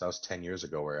 so that was 10 years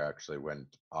ago where it actually went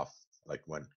off, like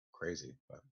went crazy.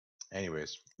 But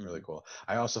Anyways, really cool.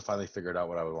 I also finally figured out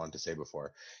what I wanted to say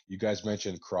before. You guys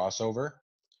mentioned crossover.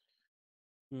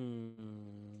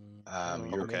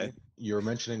 You're Okay. you're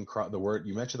mentioning the word.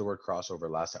 You mentioned the word crossover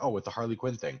last time. Oh, with the Harley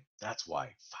Quinn thing. That's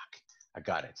why. Fuck. I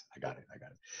got it.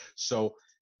 So,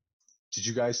 did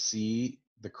you guys see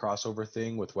the crossover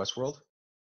thing with Westworld?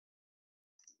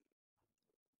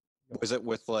 Was it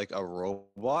with like a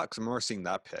robot? 'Cause I remember seeing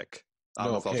that pic. I don't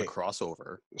No. know if that was a Okay.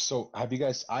 crossover. So, have you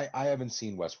guys? I haven't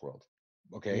seen Westworld.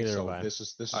 Okay. Neither have So I. this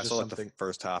is I saw just like the something.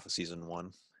 first half of season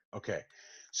 1. Okay.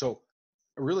 So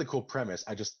a really cool premise.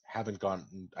 I just haven't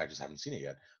seen it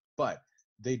yet. But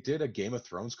they did a Game of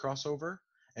Thrones crossover,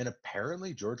 and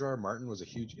apparently George R. R. Martin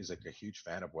is like a huge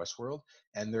fan of Westworld,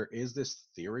 and there is this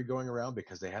theory going around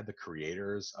because they had the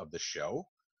creators of the show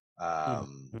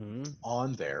Mm-hmm.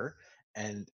 on there,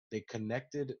 and they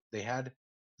had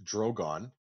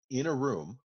Drogon in a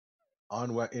room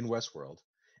in Westworld,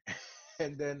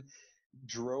 and then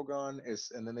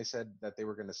and then they said that they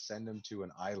were going to send him to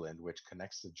an island which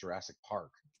connects to Jurassic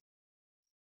Park.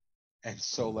 And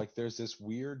so, like, there's this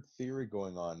weird theory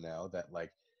going on now that,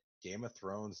 like, Game of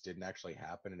Thrones didn't actually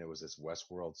happen and it was this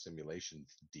Westworld simulation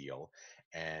deal.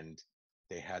 And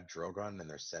they had Drogon and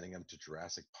they're sending him to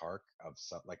Jurassic Park of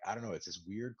some, like, I don't know. It's this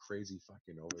weird, crazy,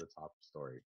 fucking over the top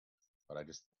story. But I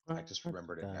just What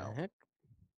remembered it the now. heck?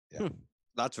 Yeah.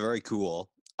 That's very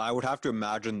cool. I would have to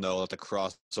imagine though that the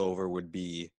crossover would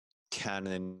be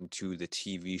canon to the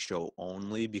TV show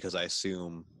only, because I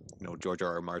assume, George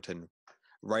R. R. Martin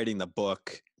writing the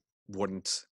book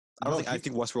wouldn't. No, I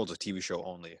think Westworld's a TV show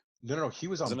only, no, he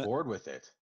was on isn't it? board with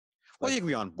it. Well, Like, you can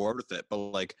be on board with it, but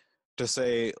like to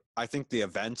say, I think the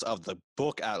events of the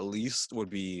book at least would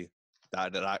be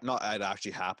not it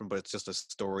actually happened, but it's just a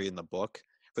story in the book.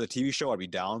 For the TV show, I'd be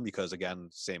down because again,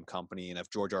 same company, and if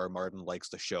George R. R. Martin likes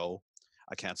the show,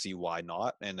 I can't see why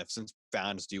not. And if since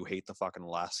fans do hate the fucking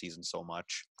last season so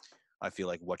much, I feel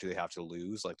like what do they have to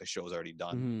lose? Like the show's already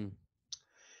done. Mm-hmm.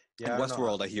 yeah, And I don't know.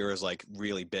 Westworld, I hear, is like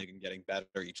really big and getting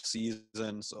better each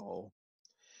season, so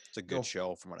it's a good No,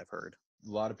 show from what I've heard. a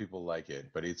lot of people like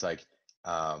it, but it's like,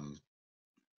 um,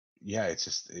 yeah, it's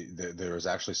just there was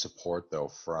actually support though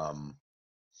from.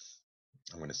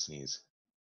 I'm going to sneeze.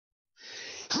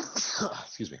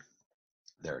 Excuse me.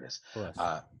 There it is. Bless.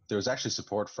 There was actually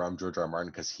support from George R. R.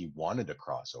 Martin because he wanted a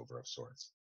crossover of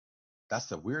sorts. That's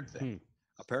the weird thing. Hmm.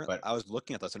 Apparently, But I was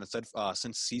looking at this and it said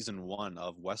since season 1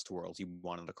 of Westworld, he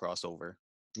wanted a crossover.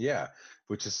 yeah,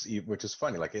 which is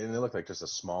funny. Like, and it looked like just a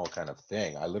small kind of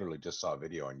thing. I literally just saw a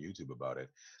video on YouTube about it,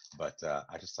 but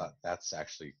I just thought that's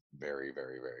actually very,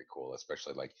 very, very cool.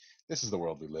 Especially like this is the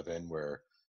world we live in, where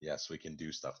yes, we can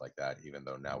do stuff like that, even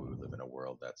though now we live in a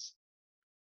world that's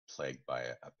plagued by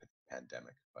a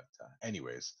pandemic. But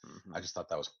anyways, Mm-hmm. I just thought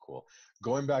that was cool.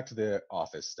 Going back to the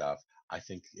office stuff, I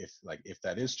think if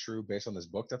that is true based on this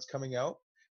book that's coming out,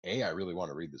 I really want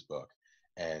to read this book,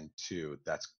 and two,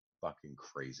 that's fucking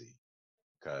crazy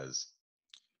because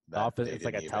that Office. they It's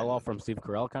like didn't a tell-all even. from Steve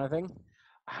Carell kind of thing.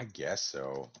 I guess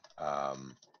so.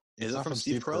 Um, Is it's it not from from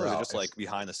Steve Steve Carell or is it Carell. just like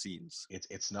behind the scenes?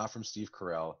 It's not from Steve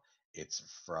Carell.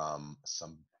 It's from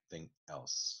something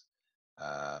else.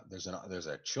 There's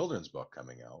a children's book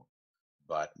coming out,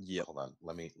 but Yep. hold on.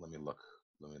 Let me look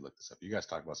this up. You guys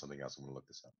talk about something else. I'm gonna look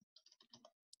this up.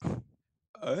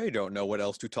 I don't know what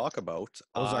else to talk about.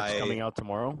 Ozark's coming out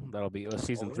tomorrow. That'll be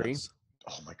season 3. Yes.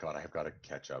 Oh my god, I have got to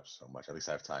catch up so much. At least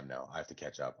I have time now. I have to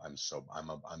catch up.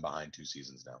 I'm behind 2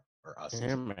 seasons now, or a Oh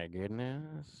season. my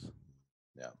goodness.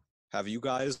 Yeah. Have you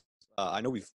guys? I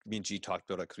know me and G talked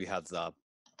about it because we had the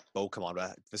Bo come on.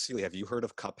 But Vasily, have you heard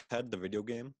of Cuphead, the video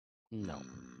game? No.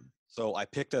 So I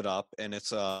picked it up, and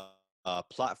it's a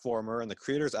platformer, and the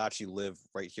creators actually live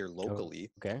right here locally.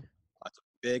 Okay. It's a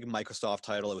big Microsoft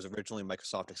title. It was originally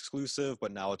Microsoft exclusive,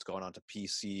 but now it's gone on to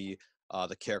PC.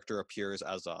 The character appears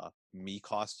as a Mii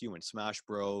costume in Smash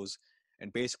Bros.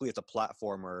 And basically, it's a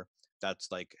platformer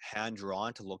that's like hand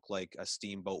drawn to look like a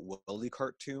Steamboat Willie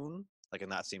cartoon, like in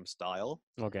that same style.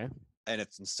 Okay. And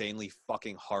it's insanely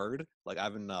fucking hard. Like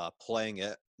I've been playing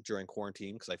it during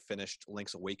quarantine because I finished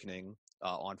Link's Awakening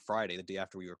on Friday, the day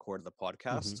after we recorded the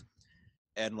podcast.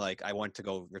 And like I went to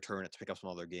go return it to pick up some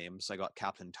other games. I got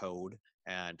Captain Toad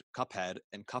and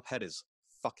Cuphead is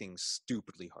fucking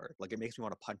stupidly hard. Like it makes me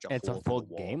want to punch a It's a hole through full the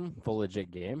wall. game, full legit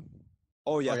game.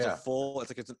 Oh yeah, Oh, it's yeah. a full.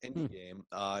 It's an indie game.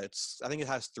 I think it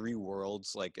has 3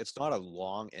 worlds. Like it's not a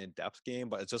long, in-depth game,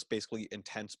 but it's just basically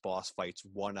intense boss fights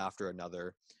one after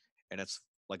another, and it's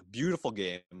like beautiful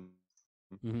game,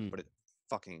 but it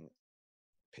fucking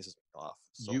pisses me off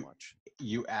so much.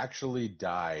 You actually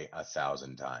die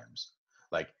 1,000 times.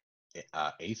 Like,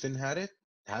 Ethan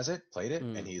played it,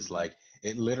 and he's like,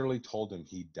 It literally told him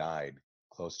he died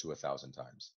close to 1,000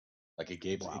 times. Like it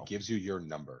gives you your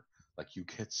number. Like you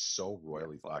get so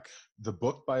royally fucked. The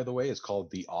book, by the way, is called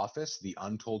The Office: The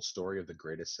Untold Story of the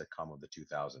Greatest Sitcom of the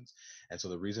 2000s. And so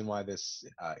the reason why this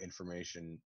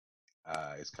information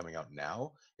is coming out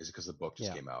now is because the book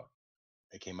just came out.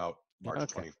 It came out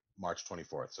March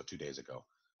 24th, so 2 days ago.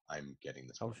 I'm getting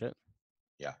this book. Oh shit.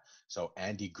 Yeah. So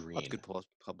Andy Green. That's good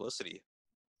publicity.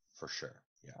 For sure.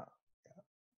 Yeah.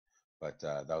 But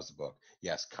that was the book.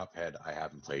 Yes, Cuphead, I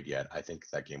haven't played yet. I think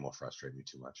that game will frustrate me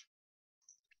too much.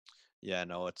 Yeah,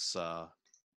 no, it's not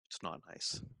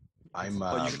nice.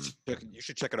 But you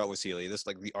should check it out with Celia. This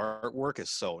like the artwork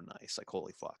is so nice. Like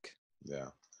holy fuck. Yeah.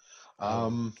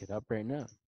 Get up right now.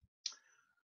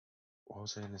 What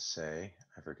was I going to say?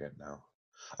 I forget now.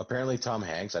 Apparently, Tom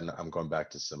Hanks. I'm going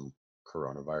back to some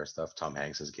coronavirus stuff. Tom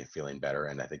Hanks is feeling better,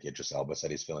 and I think Idris Elba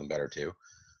said he's feeling better too.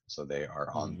 So they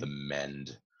are on the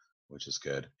mend, which is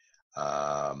good.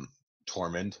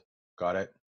 Tormund, got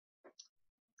it.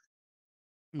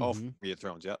 Oh, Game of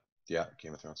Thrones, yeah. Yeah,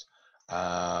 Game of Thrones.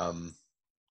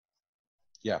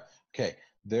 Yeah. Okay.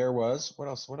 There was what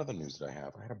else? What other news did I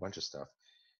have? I had a bunch of stuff.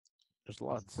 There's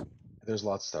lots of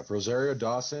stuff. Rosario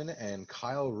Dawson and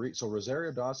Kyle Reese. So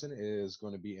Rosario Dawson is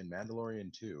going to be in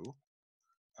Mandalorian 2,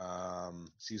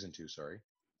 season 2, sorry.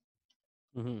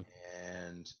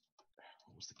 And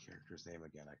what was the character's name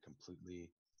again? I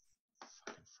completely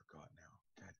fucking forgot now.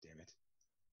 God damn it.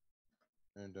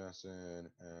 And Dawson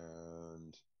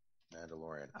and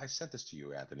Mandalorian. I sent this to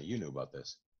you, Anthony. You knew about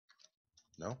this.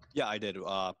 No? Yeah, I did.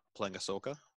 Playing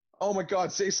Ahsoka. Oh my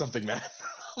God! Say something, man.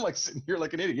 I'm like sitting here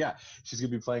like an idiot. Yeah, she's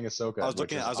gonna be playing Ahsoka. I was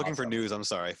looking for news. I'm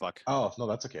sorry. Fuck. Oh no,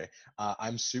 that's okay.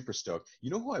 I'm super stoked. You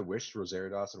know who I wish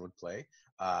Rosario Dawson would play?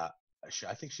 I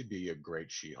think she'd be a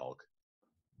great She-Hulk.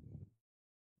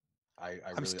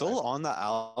 I'm still on the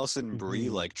Alison Brie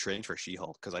like train for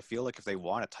She-Hulk because I feel like if they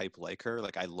want a type like her,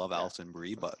 like I love Alison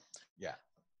Brie, but yeah,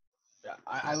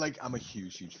 I'm a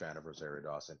huge fan of Rosario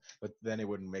Dawson, but then it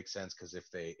wouldn't make sense because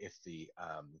if the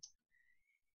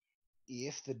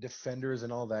Defenders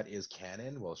and all that is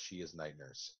canon, well, she is Night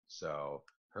Nurse, so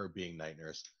her being Night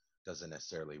Nurse doesn't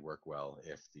necessarily work well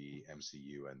if the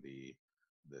MCU and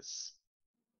this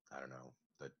I don't know,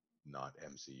 the not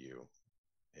MCU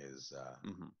is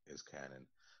canon.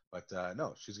 But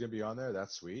no, she's gonna be on there.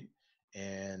 That's sweet.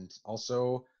 And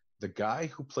also the guy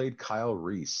who played Kyle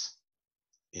Reese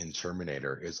in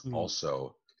Terminator is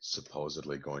also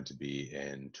supposedly going to be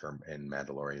in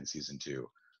Mandalorian season 2.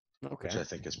 Okay. Which I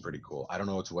think is pretty cool. I don't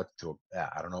know to what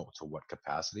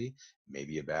capacity.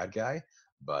 Maybe a bad guy,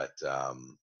 but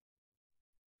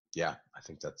yeah, I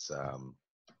think that's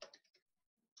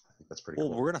pretty cool.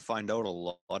 Well, we're gonna find out a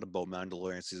lot about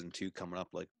Mandalorian season 2 coming up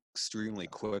like extremely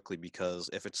quickly because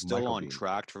if it's still on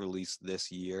track to release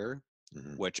this year,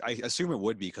 which I assume it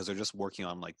would be because they're just working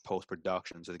on like post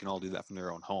production, so they can all do that from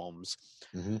their own homes.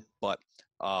 But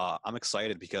I'm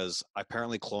excited because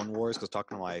apparently Clone Wars, because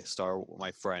talking to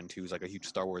my friend who's like a huge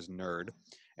Star Wars nerd,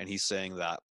 and he's saying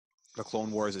that the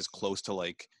Clone Wars is close to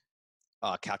like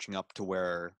catching up to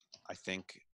where I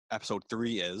think episode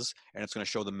 3 is, and it's going to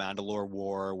show the Mandalore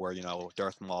War where, you know,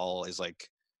 Darth Maul is like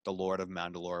the Lord of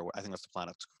Mandalore. I think that's the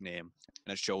planet's name.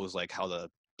 And it shows like how the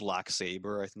Black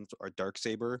Saber, I think, or Dark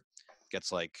Saber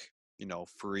gets like, you know,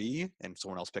 free and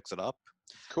someone else picks it up.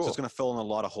 Cool. So it's going to fill in a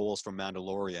lot of holes from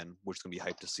Mandalorian, which is going to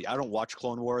be hyped to see. I don't watch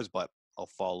Clone Wars, but I'll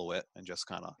follow it and just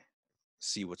kind of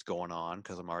see what's going on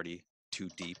because I'm already too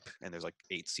deep and there's like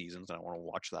 8 seasons and I want to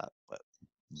watch that. But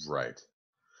right.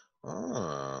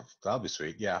 Oh, that'll be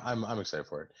sweet. Yeah, I'm excited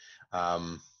for it.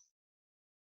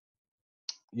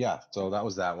 Yeah, so that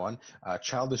was that one.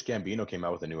 Childish Gambino came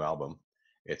out with a new album.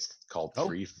 It's called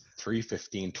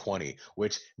 3/15/20,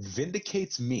 which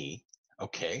vindicates me,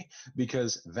 okay?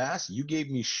 Because Vass, you gave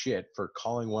me shit for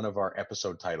calling one of our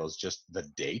episode titles just the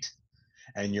date,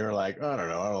 and you're like, I don't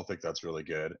know, I don't think that's really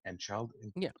good. And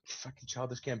fucking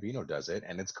Childish Gambino does it,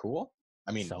 and it's cool.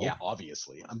 I mean, yeah,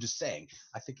 obviously. I'm just saying.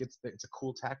 I think it's a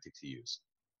cool tactic to use.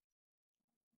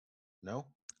 No,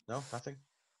 nothing.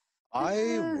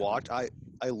 I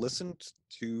listened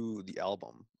to the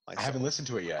album myself. I haven't listened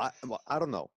to it yet. I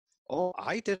don't know. Oh,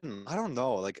 I didn't. I don't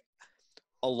know. Like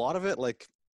a lot of it, like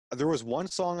there was one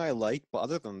song I liked, but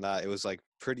other than that, it was like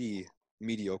pretty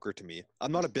mediocre to me.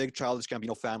 I'm not a big Childish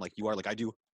Gambino fan like you are. Like I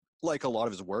do like a lot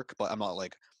of his work, but I'm not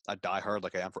like a diehard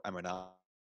like I am for Eminem.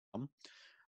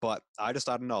 But I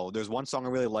don't know. There's one song I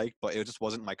really liked, but it just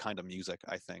wasn't my kind of music,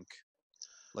 I think.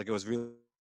 Like it was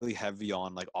really heavy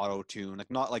on like auto tune, like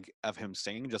not like of him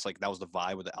singing, just like that was the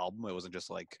vibe of the album. It wasn't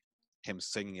just like him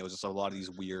singing. It was just a lot of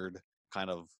these weird kind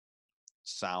of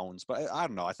sounds. But I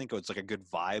don't know. I think it was like a good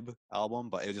vibe album,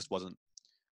 but it just wasn't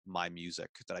my music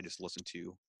that I just listen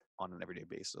to on an everyday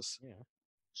basis. Yeah.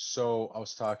 So I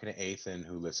was talking to Ethan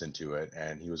who listened to it,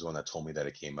 and he was the one that told me that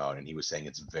it came out, and he was saying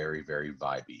it's very, very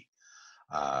vibey,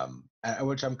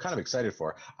 which I'm kind of excited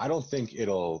for. I don't think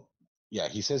it'll. Yeah,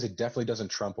 he says it definitely doesn't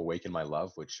trump "Awaken My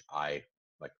Love," which I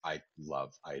like. I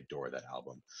love. I adore that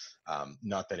album.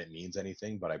 Not that it means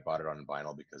anything, but I bought it on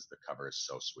vinyl because the cover is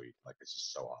so sweet. Like it's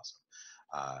just so awesome.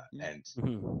 And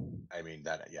Mhm. I mean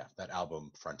that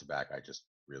album front to back, I just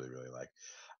really, really like.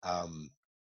 Um,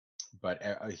 but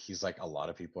he's like, a lot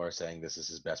of people are saying this is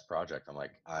his best project. I'm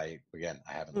like, I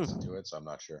haven't listened to Hmm. it, so I'm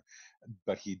not sure.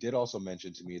 But he did also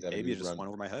mention to me that a Maybe new it just run. went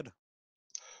over my head.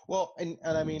 Well, and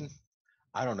I mean,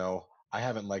 I don't know. I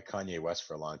haven't liked Kanye West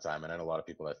for a long time, and I know a lot of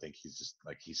people that think he's just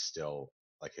like he's still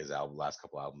like his last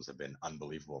couple albums have been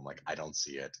unbelievable. I'm like, I don't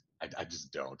see it. I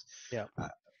just don't. Yeah. Uh,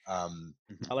 Mhm.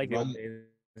 I like the old Run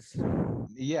days.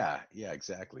 Yeah,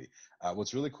 exactly.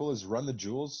 What's really cool is Run the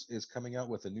Jewels is coming out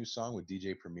with a new song with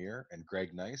DJ Premier and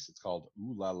Greg Nice. It's called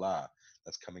Ooh La La.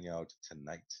 That's coming out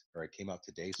tonight, or it came out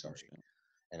today, Oh, sorry. shit.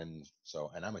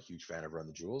 And I'm a huge fan of Run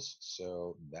the Jewels,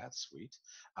 so that's sweet.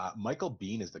 Michael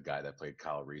Bean is the guy that played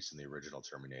Kyle Reese in the original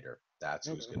Terminator. That's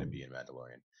who's going to Okay. be in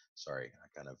Mandalorian. Sorry, I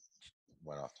kind of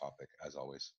went off topic as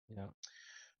always. Yeah.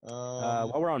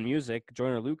 Um, While we're on music,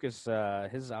 Joyner Lucas,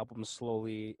 his album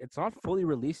slowly, it's not fully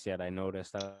released yet, I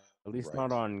noticed, at least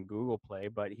not right. on Google Play,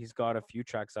 but he's got a few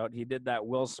tracks out. He did that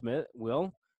Will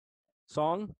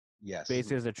song, Yes. Mhm.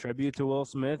 basically as a tribute to Will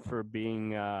Smith for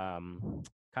being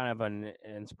kind of an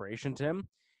inspiration to him.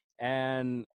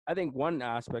 And I think one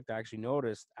aspect I actually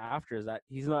noticed after is that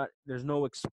there's no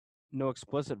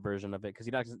explicit version of it because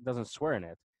he doesn't swear in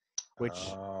it, which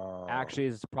Oh, actually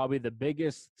is probably the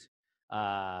biggest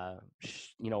kind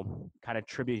of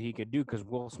tribute he could do because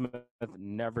Will Smith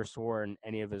never swore in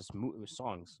any of his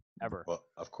songs ever. well,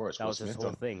 of course, That was his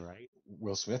whole thing, right?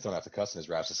 Will Smith don't have to cuss in his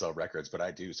raps to sell records, but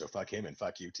I do. So fuck him and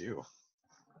fuck you too.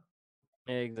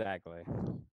 Exactly.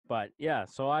 But yeah,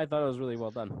 so I thought it was really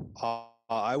well done.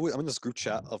 I'm in this group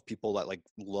chat of people that like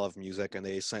love music, and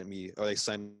they sent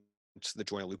the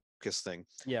Joyner Lucas thing,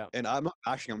 Yeah. and I'm not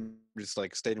actually I'm just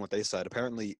like stating what they said.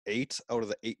 Apparently, 8 out of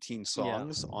the 18 Yeah.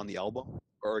 songs on the album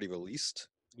are already released.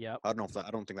 Yep. I don't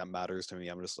think that matters to me.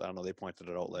 I don't know. They pointed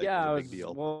it out like it Yeah, was a I big was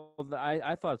deal.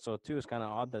 I thought so too. It's kind of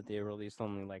odd that they released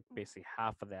only like basically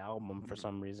half of the album for Mhm.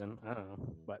 some reason. I don't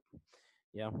know, but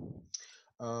yeah.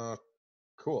 Uh,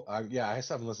 cool. Yeah, I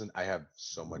still haven't listened. I have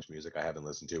so much music I haven't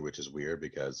listened to, which is weird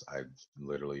because I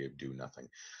literally do nothing,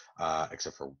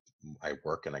 except for I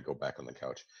work and I go back on the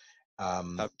couch.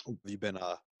 Um, Have you been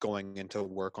going into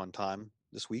work on time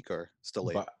this week or still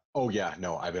late? but oh yeah,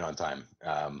 no, I've been on time.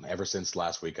 Ever since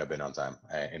last week, I've been on time.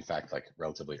 In fact, like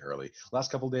relatively early.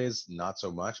 Last couple days, not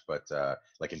so much, but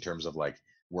like in terms of like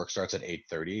work starts at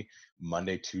 8:30.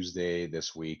 Monday, Tuesday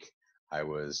this week, I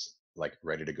was like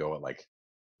ready to go at like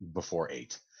before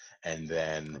 8, and Oh,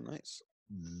 then nice.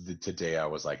 today I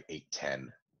was like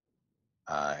 8:10,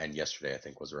 and yesterday I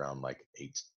think was around like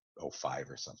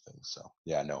 8:05 or something. So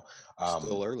yeah, no,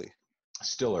 Still um, early.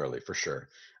 still early for sure.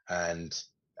 And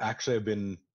actually, I've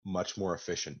been much more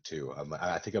efficient too.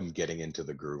 I think I'm getting into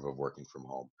the groove of working from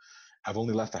home. I've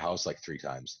only left the house like 3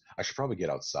 times. I should probably get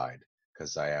outside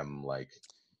because I am like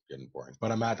getting boring.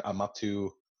 But I'm up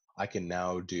to I can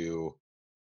now do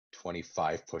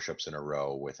 25 push-ups in a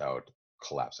row without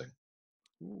collapsing,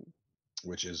 Ooh,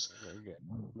 which is Very good.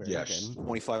 Very yeah, good.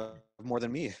 25 more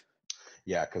than me.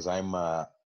 yeah, because I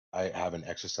haven't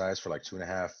exercised for like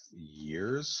 2.5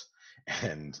 years,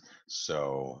 and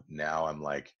so now I'm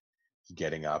like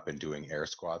getting up and doing air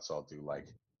squats. So I'll do like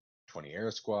 20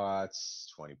 air squats,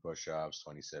 20 push-ups,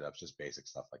 20 sit-ups, just basic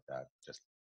stuff like that. Just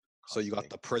So you got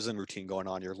constantly. the prison routine going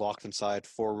on. You're locked inside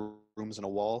 4 rooms and a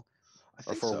wall, I or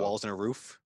think four so. walls and a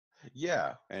roof,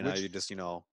 Yeah, and which you're just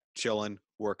chilling,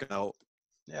 working out.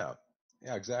 yeah,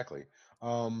 yeah, exactly.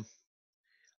 Um,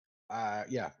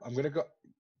 yeah, I'm gonna go.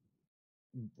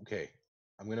 Okay,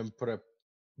 I'm gonna put a.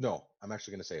 No, I'm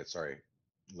actually gonna say it. Sorry,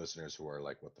 listeners who are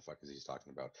like, "What the fuck is he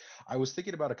talking about?" I was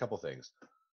thinking about a couple things.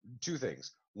 Two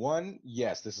things. One,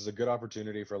 yes, this is a good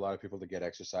opportunity for a lot of people to get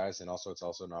exercise, and also it's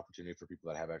also an opportunity for people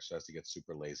that have exercise to get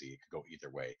super lazy. It could go either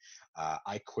way.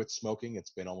 I quit smoking. It's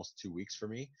been almost 2 weeks for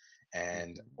me,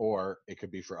 and Mhm. or it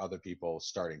could be for other people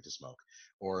starting to smoke,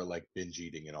 or like binge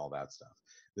eating and all that stuff.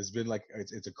 There's been like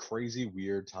it's a crazy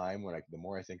weird time when the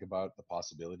more I think about the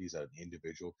possibilities that an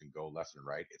individual can go left and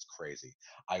right, it's crazy.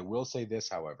 I will say this,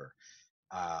 however,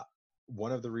 uh,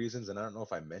 one of the reasons, and I don't know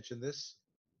if I mentioned this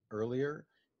earlier,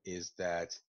 is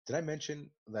that did I mention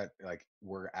that like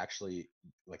we're actually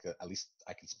like at least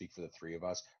I can speak for the three of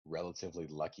us, relatively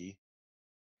lucky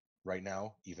right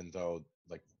now, even though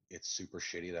like it's super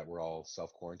shitty that we're all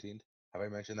self quarantined. Have I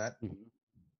mentioned that? Mhm.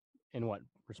 In what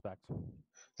respect?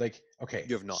 Like, okay,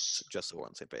 You have not, just so we're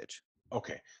on the same page.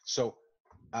 okay, so,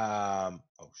 oh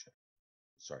shit,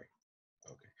 sorry.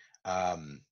 Okay,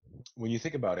 when you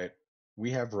think about it,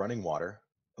 we have running water.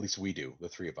 At least we do, the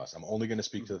three of us. I'm only going to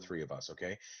speak to the three of us.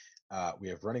 Okay, we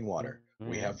have running water. Mhm.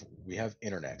 We have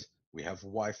internet. We have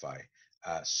Wi-Fi.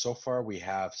 So far, we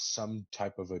have some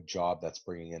type of a job that's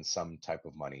bringing in some type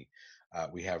of money.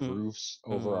 We have roofs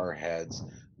over Mhm. our heads.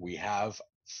 We have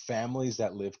families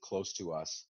that live close to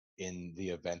us in the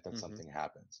event that Mm-hmm. something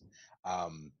happens.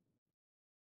 Um,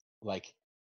 like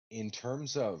in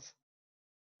terms of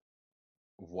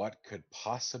what could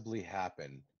possibly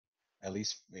happen, at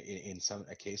least in some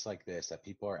a case like this that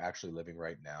people are actually living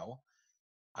right now,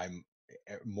 I'm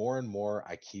more and more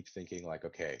I keep thinking like,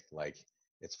 okay, like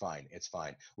it's fine,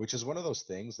 which is one of those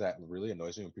things that really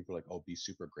annoys me when people are like, oh, be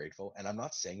super grateful. And I'm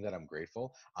not saying that I'm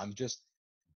grateful. I'm just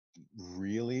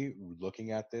really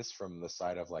looking at this from the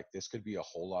side of like, this could be a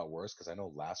whole lot worse, because I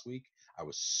know last week I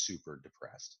was super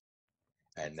depressed,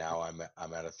 and That's now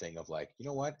I'm at a thing of like, you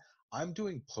know what, I'm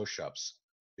doing push-ups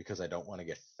because I don't want to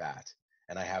get fat,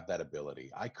 and I have that ability.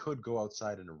 I could go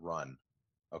outside and run.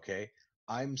 Okay,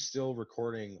 I'm still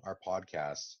recording our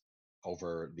podcast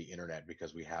over the internet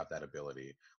because we have that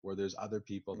ability, where there's other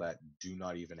people that do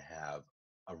not even have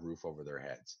a roof over their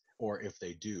heads, or if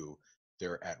they do,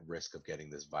 they're at risk of getting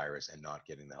this virus and not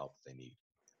getting the help that they need,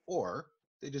 or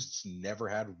they just never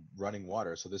had running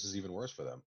water, so this is even worse for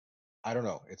them. I don't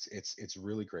know. It's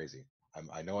really crazy.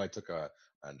 I know I took a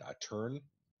turn,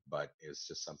 but it's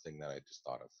just something that I just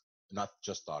thought of. Not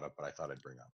just thought of, but I thought I'd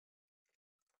bring up.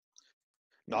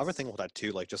 No, I've been thinking about that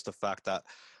too. Like just the fact that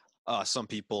some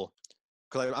people,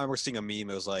 because I remember seeing a meme.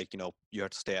 It was like, you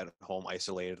have to stay at home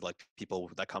isolated, like people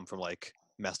that come from like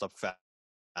messed up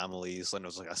families, and it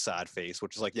was like a sad face,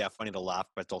 which is like, yeah, funny to laugh,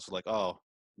 but it's also like, oh,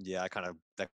 yeah, that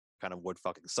kind of would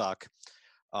fucking suck.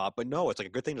 But no, it's like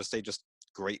a good thing to stay just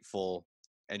grateful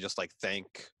and just like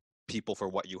thank people for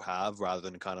what you have, rather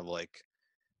than kind of like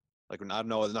I don't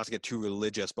know, not to get too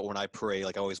religious, but when I pray,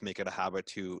 like I always make it a habit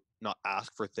to not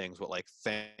ask for things, but like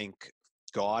thank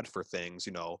God for things.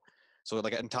 So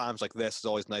like in times like this, it's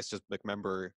always nice to like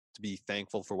remember to be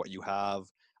thankful for what you have.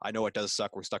 I know it does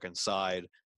suck, we're stuck inside,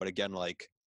 but again, like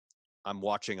I'm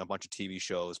watching a bunch of TV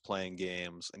shows, playing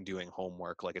games, and doing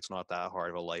homework. Like it's not that hard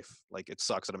of a life. Like it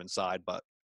sucks that I'm inside, but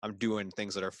I'm doing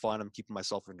things that are fun. I'm keeping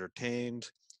myself entertained.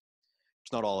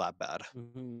 It's not all that bad.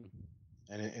 Mhm.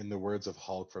 And in the words of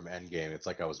Hulk from Endgame, it's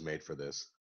like I was made for this.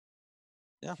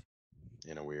 Yeah.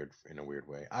 In a weird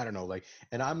way. I don't know, like,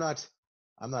 and I'm not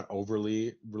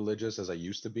overly religious as I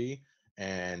used to be.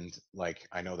 And like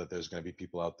I know that there's going to be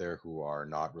people out there who are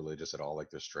not religious at all, like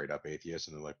they're straight up atheists,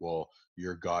 and they're like, well,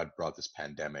 your God brought this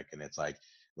pandemic. And it's like,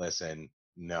 listen,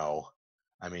 no.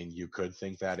 I mean, you could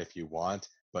think that if you want,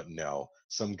 but no.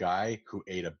 Some guy who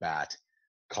ate a bat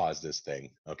caused this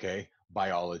thing, okay?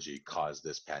 Biology caused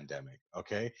this pandemic,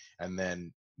 okay? And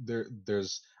then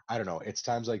there's I don't know, it's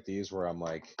times like these where I'm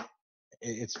like,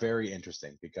 it's very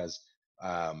interesting because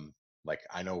like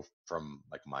I know from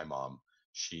like my mom,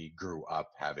 she grew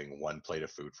up having one plate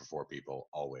of food for four people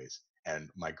always, and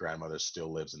my grandmother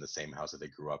still lives in the same house that they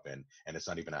grew up in, and it's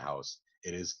not even a house.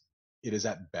 It is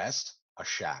at best a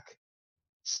shack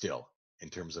still in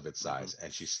terms of its Mm-hmm. size,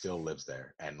 and she still lives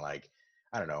there. And like,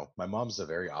 I don't know, my mom's a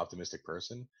very optimistic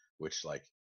person, which like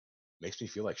makes me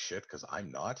feel like shit because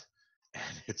I'm not.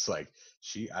 And it's like,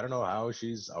 I don't know how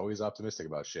she's always optimistic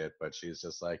about shit, but she's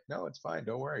just like, no, it's fine,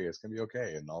 don't worry, it's gonna be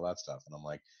okay, and all that stuff. And I'm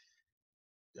like,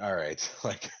 all right,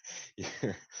 like,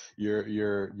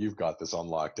 you've got this on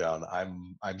lockdown.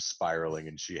 I'm spiraling,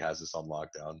 and she has this on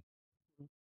lockdown. It's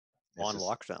On just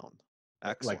lockdown.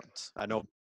 like, Excellent. I know it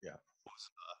yeah, was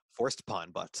forced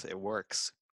pun, but it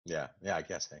works. yeah, I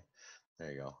guess. Hey,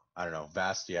 there you go. I don't know.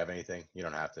 Vast, do you have anything? You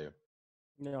don't have to.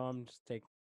 No, I'm just taking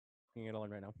it all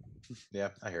in right now. Yeah,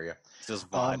 I hear you. It's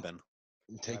just Um, vibing.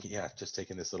 just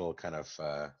taking this little kind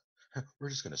of we're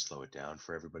just going to slow it down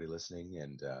for everybody listening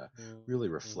and really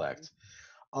Mhm. reflect.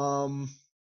 um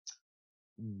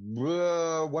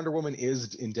Wonder Woman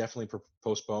is indefinitely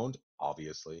postponed,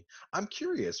 obviously. I'm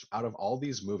curious, out of all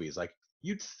these movies, like,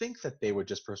 you'd think that they would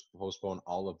just postpone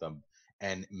all of them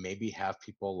and maybe have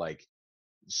people like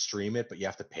stream it, but you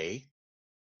have to pay.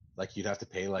 Like, you'd have to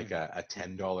pay like a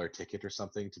 $10 ticket or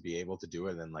something to be able to do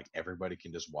it, and then like everybody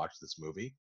can just watch this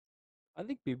movie. I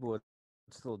think people would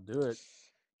still do it.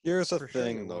 Here's a For sure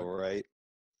they thing though, would. right?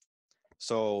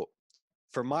 So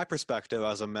from my perspective,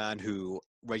 as a man who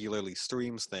regularly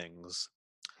streams things,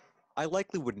 I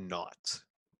likely would not.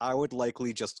 I would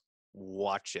likely just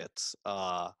watch it,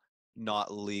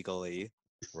 not legally.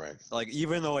 Right. Like,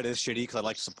 even though it is shitty, because I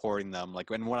like supporting them. Like,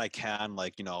 and when I can,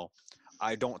 like,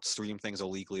 I don't stream things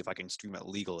illegally if I can stream it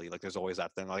legally. Like, there's always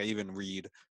that thing. Like, I even read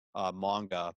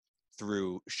manga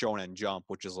through Shonen Jump,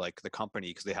 which is like the company,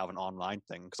 because they have an online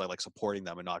thing. Because I like supporting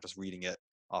them and not just reading it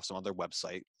off some other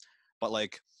website. But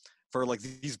like, for like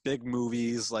these big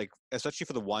movies, like especially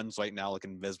for the ones right now, like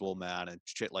Invisible Man and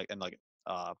shit, like, and like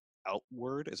uh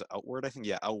Outward, is it Outward? I think,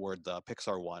 yeah, Outward, the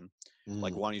Pixar one.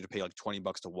 Like, Mm. wanting you to pay like $20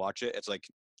 to watch it. It's like,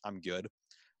 I'm good.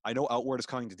 I know Outward is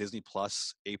coming to Disney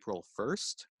Plus April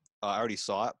 1st. I already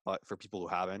saw it, but for people who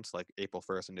haven't, like, April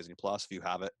 1st in Disney Plus, if you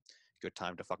have it, good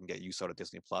time to fucking get used out of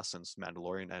Disney Plus since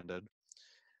Mandalorian ended.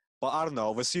 But I don't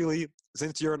know, Vasily,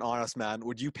 since you're an honest man,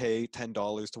 would you pay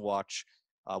 $10 to watch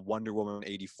Wonder Woman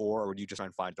 84, or would you just try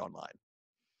and find it online?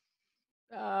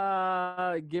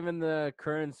 Given the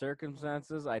current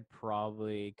circumstances, I'd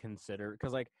probably consider,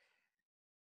 because like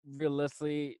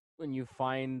realistically, when you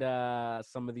find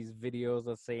some of these videos,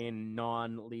 let's say in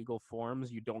non-legal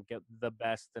forms, you don't get the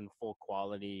best and full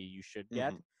quality you should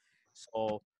get. Mm-hmm.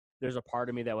 So there's a part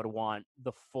of me that would want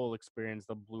the full experience,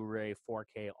 the Blu-ray,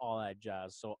 4K, all that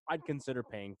jazz. So I'd consider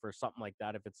paying for something like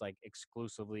that if it's like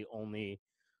exclusively only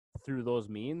through those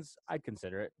means. I'd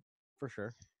consider it for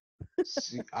sure.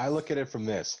 See, I look at it from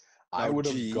this. I Now, would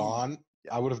have G, gone.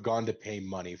 yeah. I would have gone to pay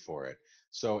money for it.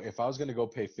 So if I was going to go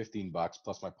pay $15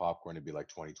 plus my popcorn, it'd be like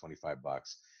 20, $25.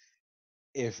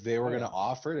 If they were Oh going yeah. to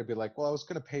offer it, it'd be like, well, I was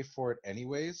going to pay for it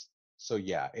anyways. So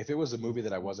yeah, if it was a movie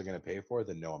that I wasn't going to pay for,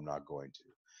 then no, I'm not going to.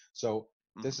 So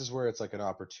Mm-hmm. this is where it's like an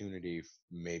opportunity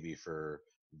maybe for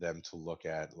them to look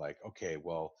at like, okay,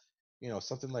 well,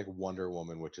 something like Wonder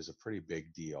Woman, which is a pretty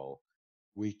big deal,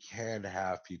 we can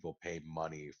have people pay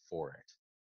money for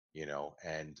it,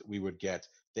 and we would get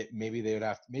that. Maybe they would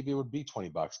have, maybe it would be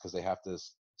 $20 because they have to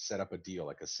set up a deal,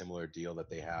 like a similar deal that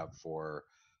they have for,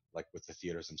 like, with the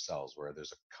theaters themselves, where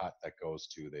there's a cut that goes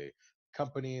to the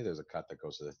company, there's a cut that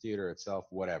goes to the theater itself,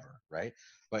 whatever, right?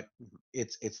 But Mm-hmm.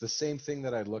 it's the same thing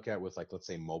that I'd look at with, like, let's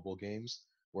say mobile games,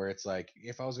 where it's like,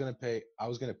 if I was going to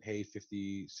pay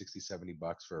 50, 60,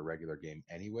 $70 for a regular game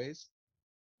anyways,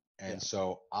 Yeah. and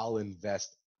so I'll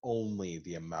invest only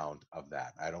the amount of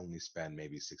that. I'd only spend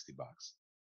maybe $60,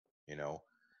 you know.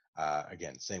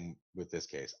 Again, same with this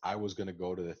case. I was going to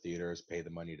go to the theaters, pay the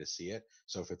money to see it.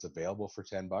 So if it's available for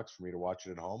 $10 for me to watch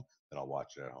it at home, then I'll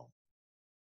watch it at home.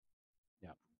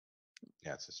 Yeah.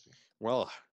 Yeah, it's just me.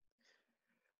 Well,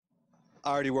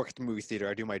 I already work at the movie theater.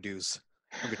 I do my dues.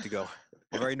 I'm good to go.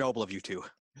 Well, very noble of you two.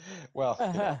 Well,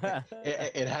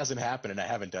 it hasn't happened, and I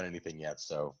haven't done anything yet.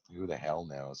 So who the hell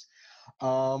knows?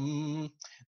 Um,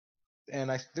 and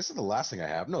this is the last thing I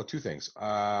have. No, two things.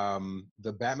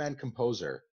 The Batman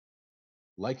composer.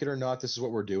 Like it or not, this is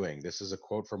what we're doing. This is a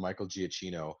quote from Michael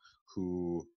Giacchino,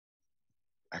 who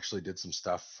actually did some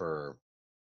stuff for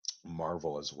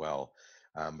Marvel as well.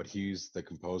 But he's the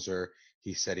composer.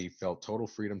 He said he felt total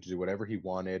freedom to do whatever he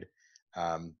wanted.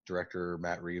 Director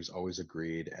Matt Reeves always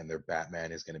agreed, and their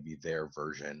Batman is going to be their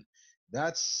version.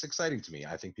 That's exciting to me.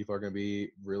 I think people are going to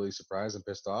be really surprised and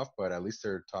pissed off, but at least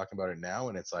they're talking about it now.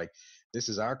 And it's like, this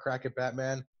is our crack at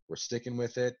Batman. We're sticking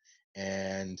with it.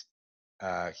 And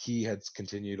he had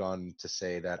continued on to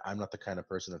say that I'm not the kind of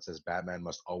person that says Batman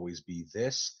must always be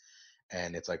this.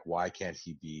 And it's like, why can't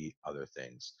he be other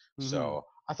things? Mm-hmm. So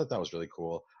I thought that was really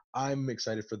cool. I'm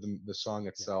excited for the song Yeah.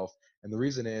 itself. And the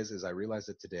reason is I realized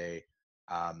it today.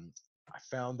 I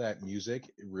found that music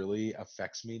really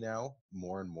affects me now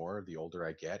more and more the older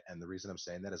I get. And the reason I'm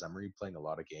saying that is I'm replaying a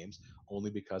lot of games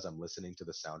only because I'm listening to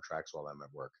the soundtracks while I'm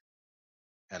at work.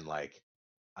 And like,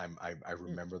 I Mm.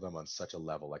 remember them on such a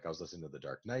level. Like, I was listening to the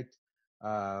Dark Knight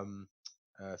um,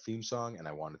 theme song, and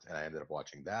I ended up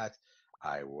watching that.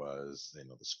 I was,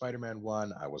 the Spider-Man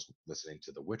one. I was listening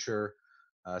to the Witcher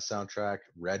soundtrack,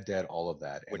 Red Dead, all of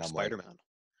that, and Which I'm like, Spider-Man?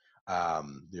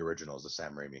 the originals, the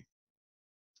Sam Raimi,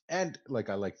 and like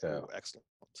I like the Oh, excellent.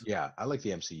 yeah, I like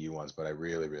the MCU ones, but I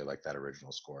really really like that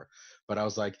original score. But I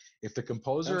was like, if the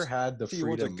composer had the MCU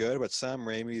ones are freedom. good, but Sam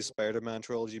Raimi's Spider-Man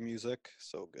trilogy music,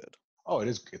 so good. Oh,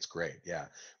 it's great, yeah.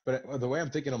 But the way I'm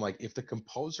thinking, I'm like, if the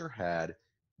composer had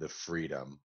the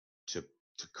freedom to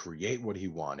create what he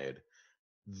wanted,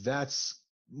 that's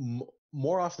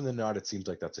more often than not, it seems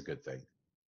like that's a good thing.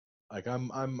 Like,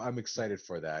 I'm excited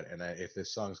for that, and if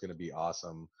this song's gonna be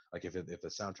awesome, like if the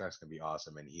soundtrack's gonna be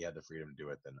awesome, and he had the freedom to do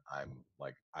it, then I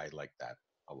like that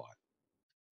a lot.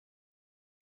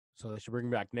 So they should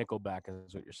bring back Nickelback,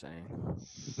 is what you're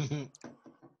saying.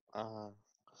 Uh,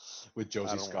 with I Josie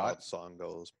don't know how Scott. the song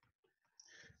goes.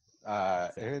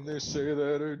 And they say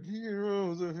that a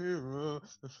hero's a hero,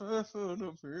 if I found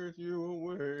to fear you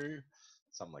away.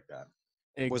 Something like that.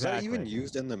 Exactly. Was that even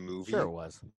used in the movie? Sure, it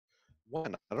was.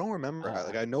 When? I don't remember.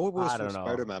 Like I know it was I from don't know.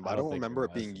 Spider-Man, but I I don't don't think it remember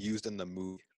it was. being used in the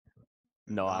movie.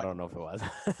 No, I Not, don't know if it was.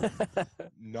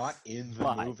 not in the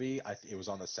But- movie. It was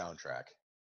on the soundtrack.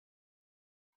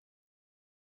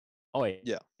 Oh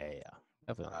yeah, Yeah.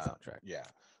 definitely on the soundtrack. Yeah.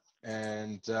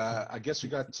 And I guess we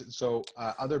got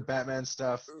other Batman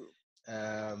stuff. So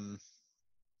I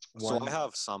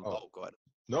have some. Oh, go ahead.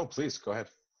 No, please go ahead.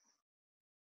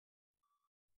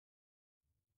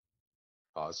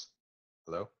 Pause.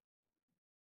 Hello?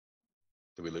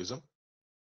 Did we lose him?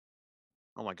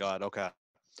 Oh my God. Okay.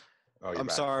 Oh, you're I'm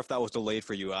back. sorry if that was delayed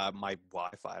for you. My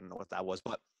Wi-Fi. I don't know what that was,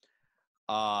 but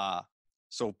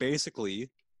so basically,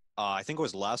 I think it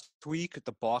was last week.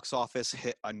 The box office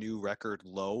hit a new record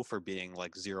low for being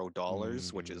like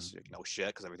 $0, which is shit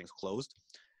because everything's closed.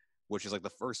 Which is like the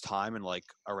first time in like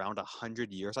around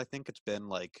 100 years. I think it's been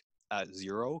like at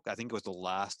zero. I think it was the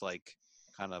last like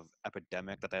kind of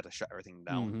epidemic that they had to shut everything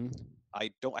down. I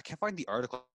can't find the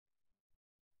article.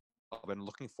 I've been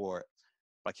looking for it,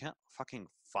 but I can't fucking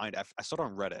find it. I saw it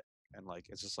on Reddit, and like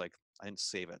it's just like I didn't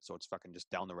save it, so it's fucking just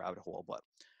down the rabbit hole. But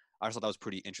I just thought that was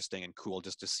pretty interesting and cool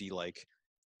just to see like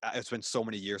it's been so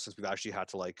many years since we've actually had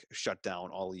to like shut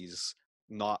down all these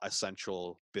not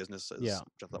essential businesses, which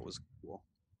I thought was cool.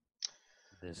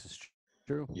 This is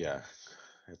true. Yeah,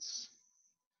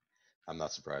 I'm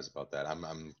not surprised about that.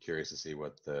 I'm curious to see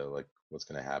what's going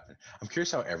to happen.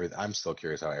 I'm still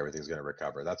curious how everything's going to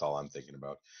recover. That's all I'm thinking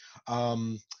about.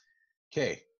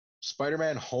 Okay,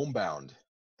 Spider-Man Homebound.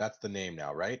 That's the name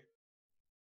now, right?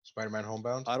 Spider-Man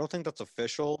Homebound? I don't think that's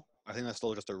official. I think that's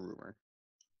still just a rumor.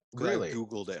 Really? I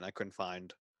Googled it and I couldn't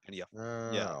find any.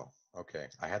 Yeah. Okay.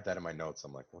 I had that in my notes.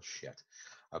 I'm like, well, shit.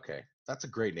 Okay. That's a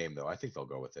great name, though. I think they'll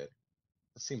go with it.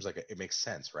 It seems like it makes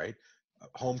sense, right?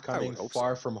 Homecoming,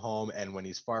 far from home, and when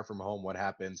he's far from home, what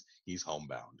happens? He's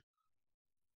homebound.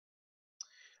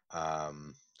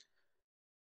 And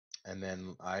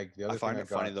then the other I find thing it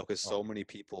funny though, because so many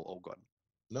people. Oh god.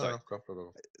 No,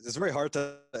 go. It's very hard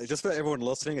to just for everyone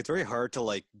listening. It's very hard to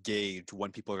like gauge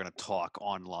when people are gonna talk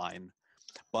online.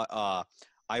 But a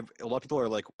lot of people are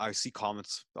like, I see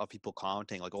comments of people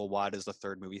commenting like, oh, why does the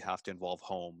third movie have to involve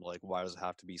home? Like, why does it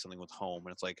have to be something with home?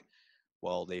 And it's like,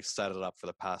 well, they've set it up for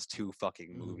the past two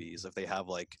fucking movies. If they have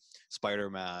like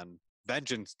Spider-Man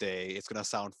Vengeance Day, it's gonna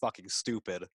sound fucking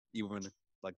stupid, even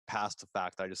like past the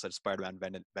fact that I just said Spider-Man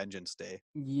Vengeance Day.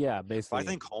 Yeah, basically. But I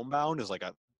think Homebound is like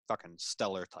a fucking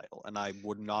stellar title, and I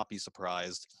would not be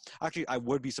surprised. Actually, I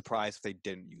would be surprised if they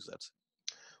didn't use it.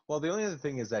 Well, the only other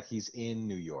thing is that he's in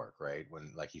New York, right?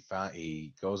 When like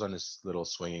he goes on his little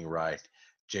swinging ride,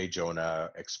 Jay Jonah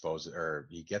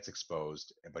he gets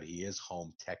exposed, but he is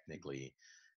home technically.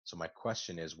 So my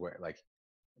question is where, like,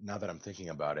 now that I'm thinking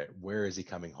about it, where is he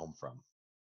coming home from?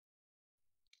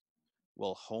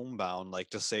 Well, Homebound, like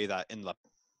to say that in the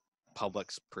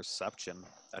public's perception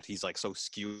that he's like so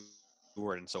skewed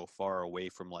and so far away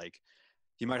from like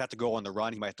he might have to go on the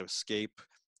run, he might have to escape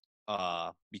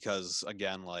because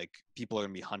again like people are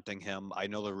gonna be hunting him. I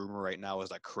know the rumor right now is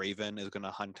that Craven is gonna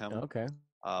hunt him. Okay.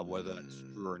 Whether that's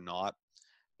true or not,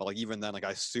 but like even then, like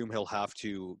I assume he'll have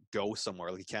to go somewhere.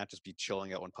 Like he can't just be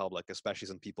chilling out in public, especially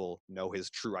since people know his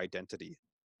true identity.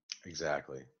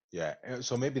 Exactly. Yeah.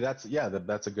 So maybe that's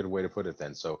a good way to put it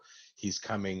then. So he's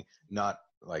coming, not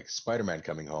like Spider-Man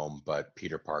coming home, but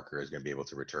Peter Parker is going to be able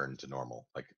to return to normal.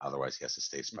 Like otherwise he has to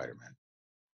stay Spider-Man.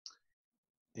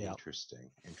 Yeah.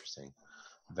 Interesting.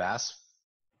 Vass?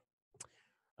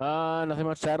 Nothing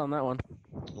much to add on that one.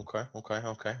 Okay.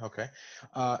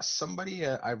 Somebody,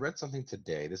 I read something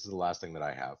today. This is the last thing that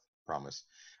I have, promise.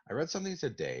 I read something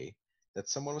today that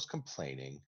someone was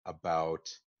complaining about,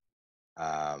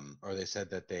 or they said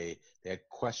that they had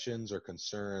questions or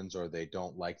concerns, or they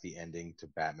don't like the ending to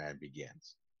Batman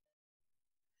Begins.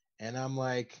 And I'm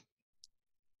like,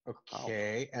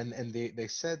 okay. And they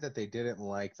said that they didn't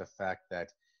like the fact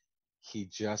that he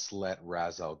just let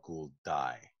Ra's al Ghul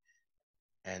die.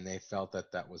 And they felt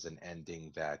that that was an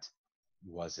ending that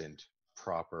wasn't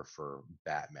proper for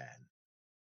Batman.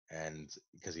 And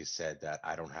because he said that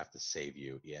I don't have to save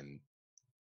you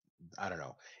I don't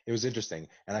know. It was interesting.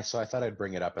 And I thought I'd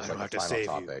bring it up as like a final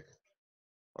topic.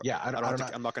 Yeah,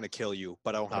 I'm not going to kill you,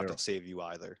 but I don't have to save you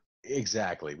either.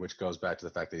 Exactly, which goes back to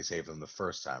the fact that he saved them the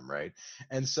first time, right?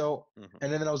 And so,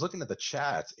 and then I was looking at the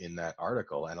chat in that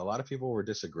article, and a lot of people were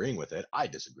disagreeing with it. I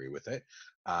disagree with it,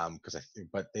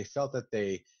 but they felt that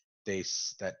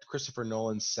that Christopher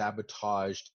Nolan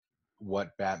sabotaged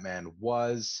what Batman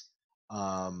was,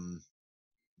 um,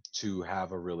 to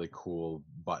have a really cool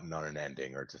button on an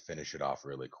ending or to finish it off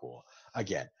really cool.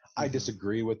 Again, I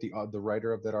disagree with the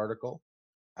writer of that article,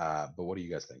 but what do you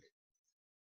guys think?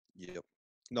 Yep.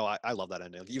 No, I love that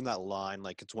ending. Even that line,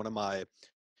 like it's one of my,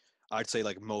 I'd say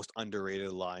like most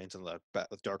underrated lines in the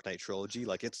Dark Knight trilogy.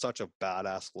 Like it's such a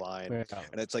badass line, Yeah.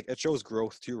 and it's like it shows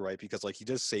growth too, right? Because like he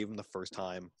does save him the first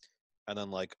time, and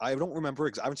then like I don't remember,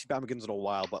 I haven't seen Batman Begins in a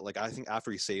while, but like I think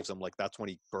after he saves him, like that's when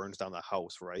he burns down the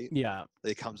house, right? Yeah.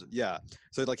 He comes, yeah.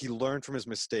 So like he learned from his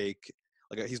mistake.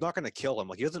 Like he's not gonna kill him.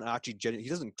 Like he doesn't actually, he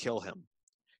doesn't kill him.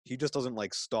 He just doesn't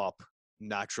like stop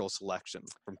natural selection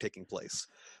from taking place.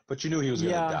 But you knew he was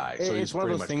going to Yeah. die, so he's It's one of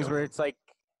pretty those much things killing where him. it's like,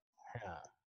 yeah,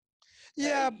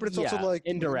 Yeah, but it's also like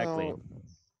indirectly.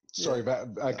 Sorry,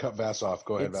 I cut Vass off.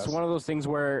 Go ahead, It's Vass. one of those things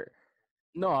where,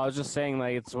 no, I was just saying,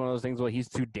 like, it's one of those things where he's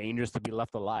too dangerous to be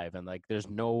left alive, and like there's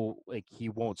no, like, he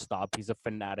won't stop. He's a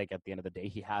fanatic at the end of the day.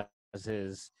 His he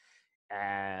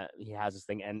has his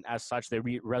thing, and as such they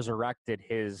resurrected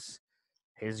his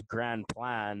grand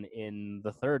plan in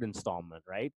the third installment,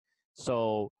 right?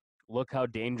 So look how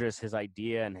dangerous his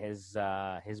idea and his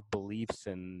beliefs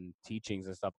and teachings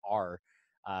and stuff are.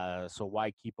 So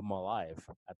why keep him alive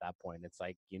at that point? It's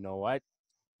like, you know what,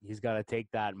 he's got to take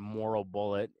that moral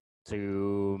bullet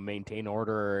to maintain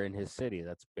order in his city.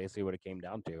 That's basically what it came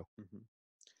down to.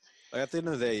 Like, at the end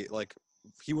of the day, like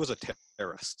he was a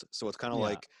terrorist, so it's kind of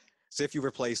like, say if you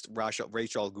replaced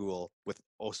Rachel Ghul with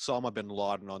Osama bin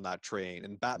Laden on that train,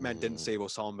 and Batman didn't save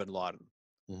Osama bin Laden.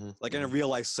 Like in a real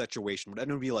life situation, would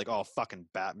anyone be like, "Oh, fucking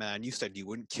Batman, you said you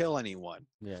wouldn't kill anyone"?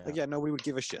 Yeah. Like, yeah, nobody would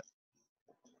give a shit.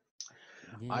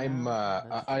 I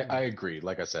agree.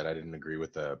 Like I said, I didn't agree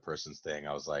with the person's thing.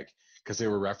 I was like, because they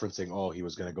were referencing, oh, he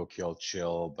was gonna go kill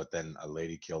Chill, but then a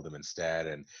lady killed him instead,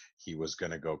 and he was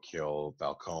gonna go kill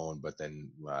Falcone, but then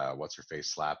what's her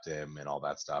face slapped him and all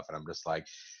that stuff. And I'm just like,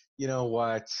 you know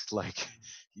what? Like,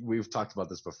 we've talked about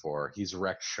this before. He's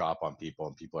wrecked shop on people,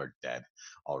 and people are dead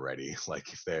already.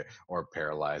 Like if they're or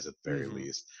paralyzed at the very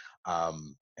least.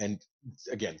 And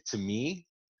again, to me,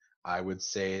 I would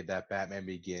say that Batman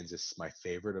Begins is my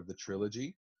favorite of the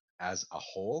trilogy as a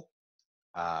whole.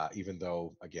 Even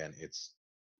though, again, it's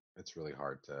really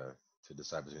hard to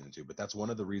decide between the two. But that's one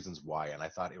of the reasons why. And I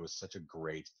thought it was such a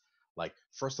great, like,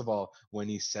 first of all, when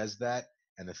he says that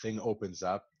and the thing opens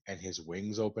up and his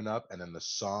wings open up and then the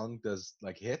song does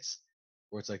like hits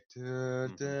where it's like da,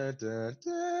 da, da,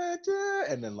 da, da,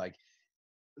 and then like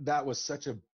that was such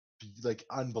a like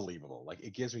unbelievable. Like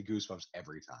it gives me goosebumps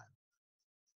every time.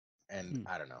 And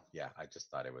I don't know. Yeah, I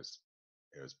just thought it was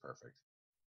perfect.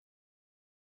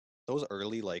 Those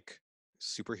early like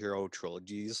superhero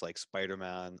trilogies, like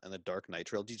Spider-Man and the Dark Knight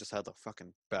trilogy, just had the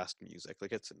fucking best music.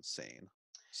 Like it's insane,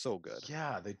 so good.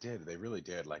 Yeah, they did. They really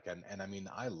did. Like, and I mean,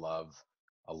 I love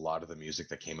a lot of the music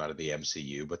that came out of the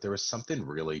MCU, but there was something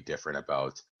really different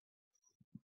about,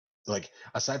 like,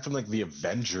 aside from like the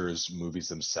Avengers movies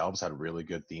themselves had really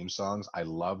good theme songs. I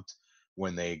loved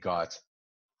when they got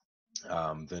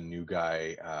the new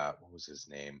guy. What was his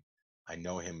name? I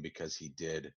know him because he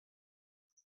did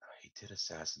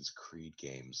Assassin's Creed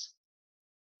games.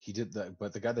 He did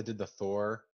but the guy that did the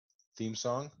Thor theme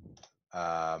song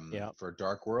for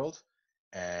Dark World,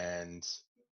 and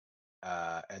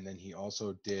then he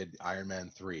also did Iron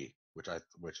Man 3,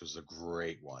 which was a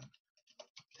great one.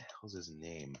 What the hell's his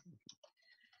name?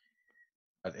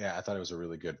 But yeah, I thought it was a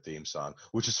really good theme song,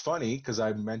 which is funny because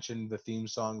I mentioned the theme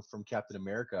song from Captain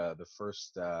America, the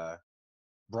first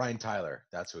Brian Tyler.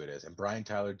 That's who it is, and Brian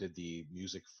Tyler did the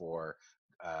music for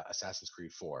Assassin's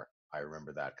Creed 4. I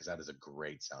remember that because that is a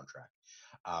great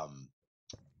soundtrack.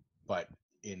 But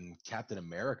in Captain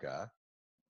America,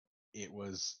 it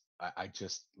was I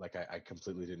just like I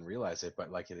completely didn't realize it,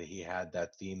 but like he had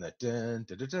that theme that dun,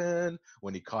 dun, dun, dun,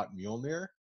 when he caught Mjolnir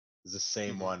is the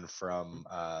same one from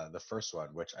the first one,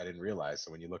 which I didn't realize.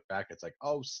 So when you look back, it's like,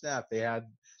 oh snap,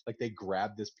 they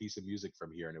grabbed this piece of music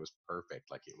from here and it was perfect.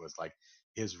 Like it was like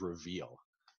his reveal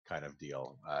kind of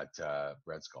deal to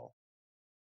Red Skull.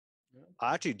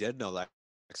 I actually did know that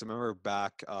because I remember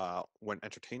back when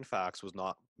Entertain Facts was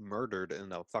not murdered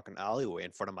in a fucking alleyway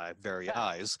in front of my very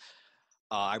eyes.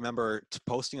 I remember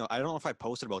posting. I don't know if I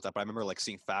posted about that, but I remember like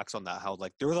seeing facts on that. How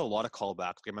like there was a lot of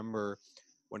callbacks. I remember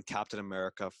when Captain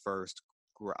America first.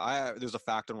 There's a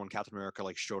fact on when Captain America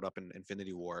like showed up in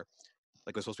Infinity War.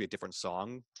 Like it was supposed to be a different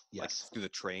song, like Yes. through the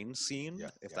train scene,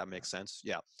 if that makes sense.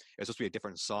 Yeah, it was supposed to be a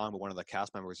different song, but one of the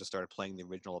cast members just started playing the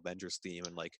original Avengers theme,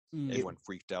 and like everyone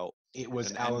freaked out. It was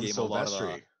and Alan Endgame, a lot of the,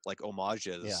 Silvestri. like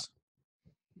homages.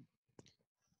 Yeah.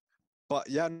 But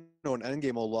yeah, no, in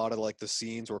Endgame, a lot of like the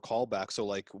scenes were callbacks. So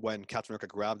like when Captain America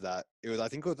grabbed that, I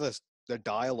think it was this the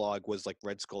dialogue was like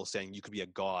Red Skull saying you could be a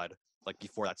god, like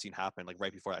before that scene happened, like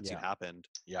right before that scene happened.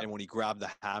 Yeah. And when he grabbed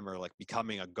the hammer, like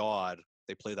becoming a god,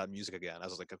 they play that music again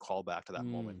as like a callback to that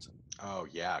moment. Oh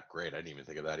yeah, great. I didn't even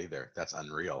think of that either. That's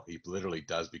unreal. He literally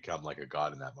does become like a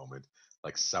god in that moment,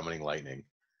 like summoning lightning.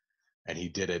 And he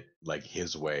did it like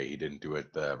his way. He didn't do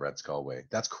it the Red Skull way.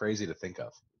 That's crazy to think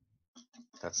of.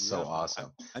 That's so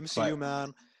awesome. MCU,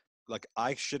 man, like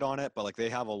I shit on it, but like they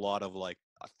have a lot of like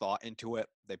a thought into it.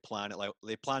 They plan it like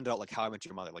they planned out like How I Met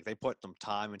Your Mother. Like they put some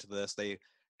time into this. They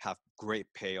have great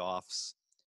payoffs,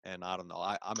 and I don't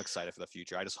know. I'm excited for the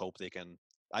future. I just hope they can.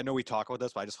 I know we talk about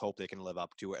this, but I just hope they can live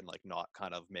up to it and like not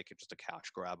kind of make it just a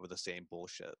cash grab with the same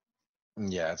bullshit.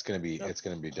 Yeah, it's gonna be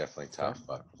definitely tough,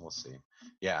 but we'll see.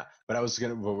 Yeah, but I was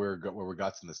gonna where we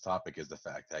got to this topic is the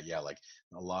fact that like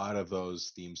a lot of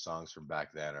those theme songs from back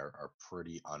then are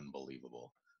pretty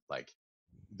unbelievable. Like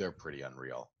they're pretty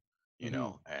unreal,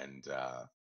 and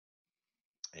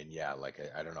yeah, like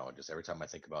I don't know, just every time I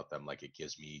think about them, like it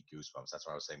gives me goosebumps. That's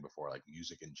what I was saying before, like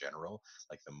music in general,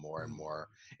 like the more and more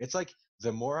it's like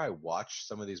the more I watch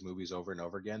some of these movies over and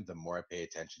over again, the more I pay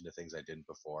attention to things I didn't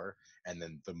before, and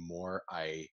then the more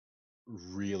I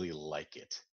really like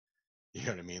it. You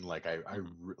know what I mean? Like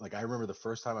like I remember the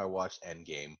first time I watched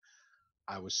Endgame,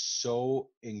 I was so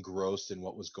engrossed in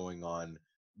what was going on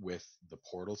with the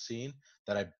portal scene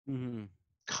that I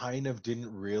kind of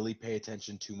didn't really pay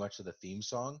attention too much to the theme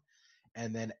song.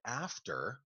 And then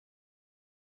after,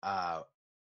 I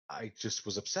just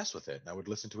was obsessed with it, and I would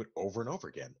listen to it over and over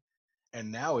again. And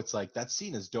now it's like that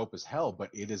scene is dope as hell, but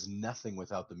it is nothing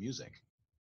without the music.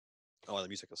 Oh, the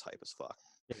music is hype as fuck.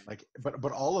 Like,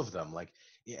 but all of them, like,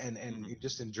 and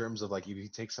just in terms of like, if you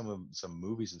take some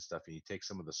movies and stuff, and you take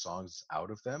some of the songs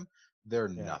out of them, they're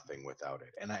nothing without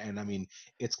it. And I mean,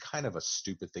 it's kind of a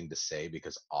stupid thing to say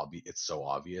because it's so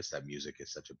obvious that music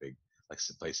is such a big like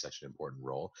plays such an important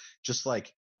role. Just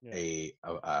like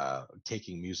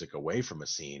taking music away from a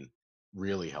scene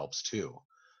really helps too.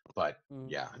 But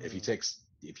yeah, if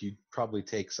you probably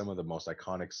take some of the most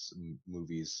iconic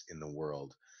movies in the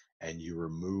world and you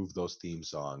remove those theme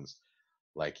songs,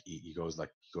 like you go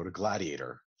to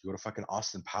Gladiator, you go to fucking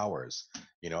Austin Powers.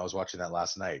 I was watching that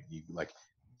last night. You like,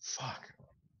 fuck,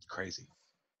 crazy.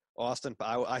 Austin,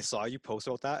 I saw you post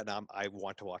about that, and I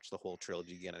want to watch the whole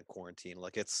trilogy again in quarantine.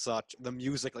 Like it's such the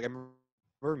music. Like I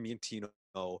remember me and Tino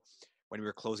when we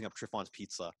were closing up Triffon's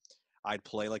Pizza. I'd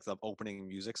play like the opening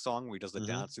music song where he does the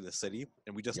dance through the city,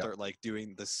 and we just start like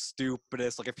doing the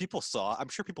stupidest. Like if people saw, I'm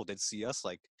sure people did see us.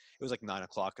 Like it was like 9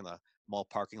 o'clock in the mall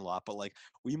parking lot, but like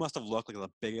we must have looked like the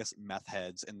biggest meth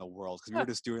heads in the world because we were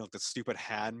just doing like the stupid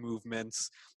hand movements,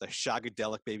 the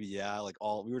shagadelic baby, like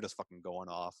we were just fucking going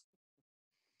off.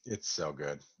 It's so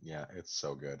good. Yeah, it's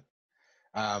so good.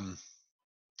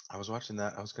 I was watching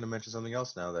that. I was going to mention something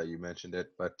else now that you mentioned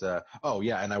it, but oh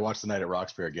yeah, and I watched The Night at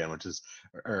Roxbury again, which is,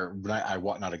 or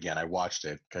not again. I watched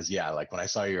it because like when I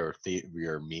saw your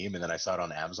meme and then I saw it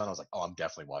on Amazon, I was like, oh, I'm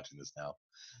definitely watching this now.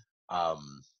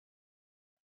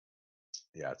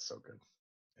 Yeah, it's so good.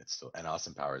 It's still, and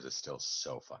Austin Powers is still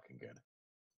so fucking good.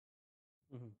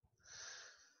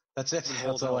 That's it.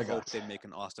 That's all I got. Hope they make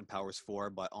an Austin Powers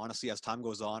 4, but honestly, as time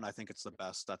goes on, I think it's the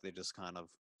best that they just kind of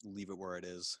leave it where it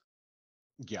is.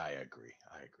 Yeah, I agree.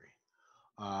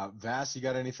 Vass, you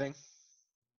got anything?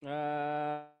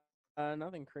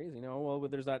 Nothing crazy. No. Well,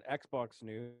 there's that Xbox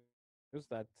news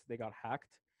that they got hacked.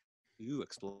 You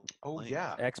explain. Oh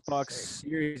yeah. Xbox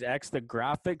Series X, the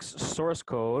graphics source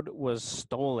code was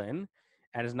stolen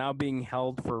and is now being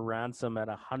held for ransom at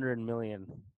 100 million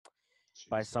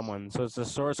by someone. So it's the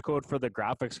source code for the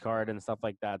graphics card and stuff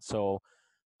like that. So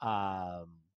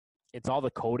it's all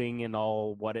the coding and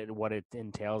all what it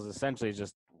entails. Essentially, it's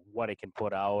just what it can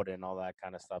put out and all that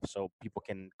kind of stuff. So people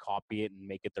can copy it and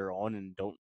make it their own and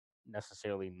don't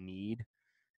necessarily need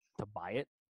to buy it,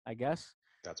 I guess.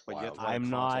 That's wild. I'm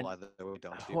not.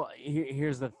 Well,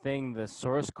 here's the thing: the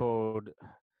source code.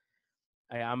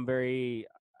 I don't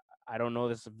know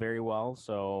this very well,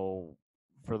 so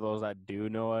for those that do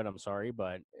know it, I'm sorry,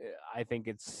 but I think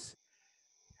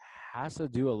has to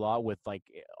do a lot with like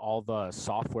all the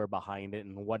software behind it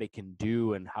and what it can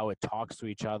do and how it talks to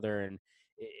each other, and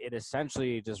it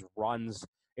essentially just runs.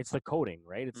 It's the coding,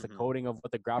 right? It's the coding of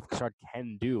what the graphics card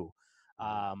can do.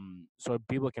 So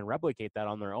people can replicate that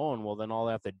on their own. Well, then all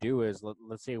they have to do is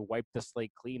let's say wipe the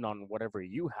slate clean on whatever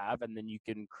you have, and then you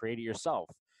can create it yourself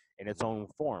in its own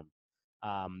form.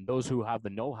 Those who have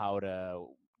the know-how to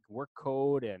work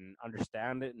code and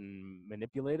understand it and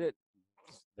manipulate it,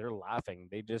 they're laughing.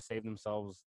 They just save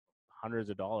themselves hundreds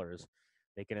of dollars.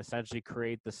 They can essentially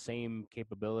create the same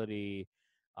capability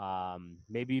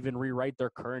Maybe even rewrite their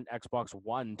current Xbox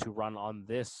One to run on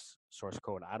this source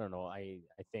code. I don't know. I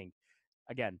think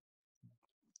again,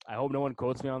 I hope no one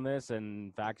quotes me on this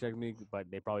and fact check me, but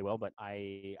they probably will. But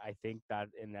I think that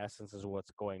in essence is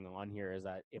what's going on here is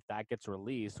that if that gets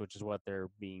released, which is what they're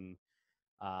being,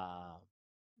 uh,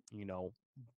 you know,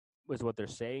 is what they're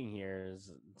saying here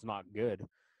is it's not good.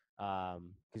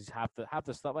 Because half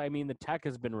the stuff. I mean, the tech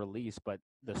has been released, but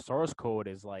the source code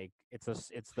is like it's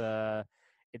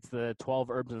the 12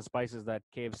 herbs and spices that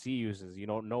KFC uses. You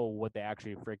don't know what they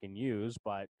actually freaking use,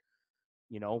 but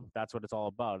that's what it's all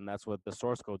about, and that's what the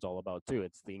source code's all about too.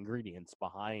 It's the ingredients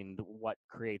behind what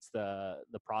creates the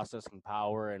processing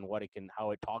power and what it can,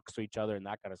 how it talks to each other and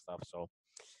that kind of stuff. So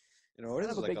it's It kind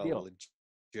is of a like big a deal.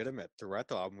 legitimate threat,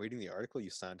 though. I'm reading the article you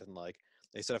sent, and like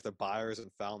they said, if the buyer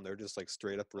isn't found, they're just like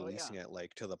straight up Oh yeah, releasing it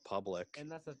like to the public. and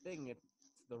that's the thing. It's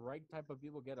the right type of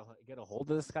people get a hold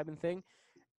of this type of thing.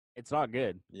 It's not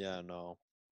good. Yeah, no.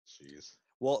 Jeez,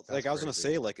 Well, that's like I was gonna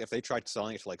crazy. say, like if they tried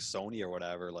selling it to like Sony or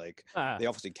whatever, like Ah, they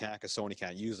obviously can't because Sony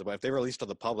can't use it. But if they release to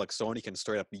the public, Sony can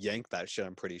straight up yank that shit.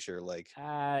 I'm pretty sure. Like,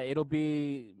 it'll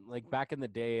be like back in the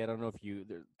day. I don't know if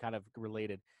they're kind of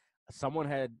related.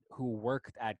 Someone who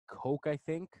worked at Coke, I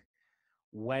think,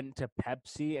 went to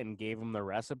Pepsi and gave them the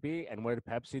recipe. And what did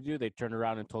Pepsi do? They turned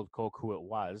around and told Coke who it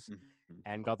was mhm.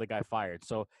 and got the guy fired.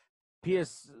 So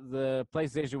the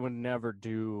PlayStation would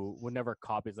never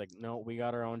copy. It's like, no, we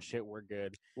got our own shit. We're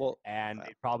good. Well, And uh,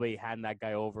 they'd probably hand that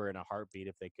guy over in a heartbeat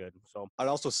if they could. So, I'd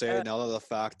also say uh, now that the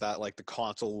fact that like the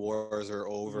console wars are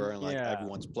over and like yeah.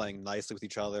 everyone's playing nicely with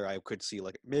each other, I could see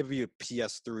like maybe a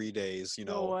PS3 days, You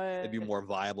know it'd be what? more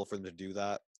viable for them to do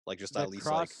that. Like just The at least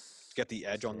like to cross get the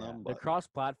edge on yeah, them. the But cross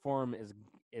platform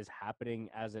is happening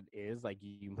as it is. Like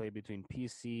you can play between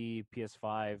PC,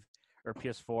 PS5 or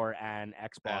PS4 and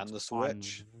Xbox and the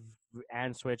Switch.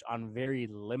 and Switch on very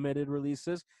limited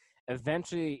releases.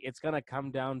 Eventually it's going to come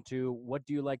down to what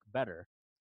do you like better?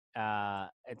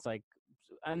 It's like,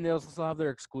 and they'll still have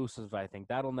their exclusives. I think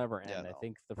that'll never Yeah, end. I no.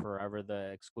 think forever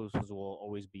the exclusives will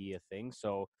always be a thing.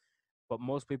 So but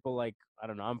most people, like, I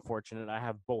don't know, I'm fortunate. I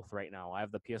have both right now. I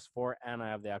have the PS4 and I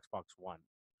have the Xbox One.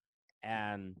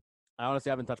 And I honestly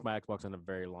haven't touched my Xbox in a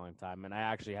very long time. And I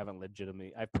actually haven't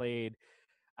legitimately.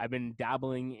 I've been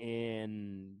dabbling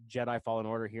in Jedi Fallen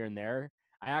Order here and there.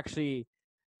 I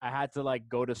had to like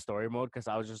go to story mode because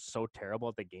I was just so terrible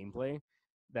at the gameplay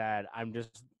that I'm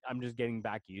just getting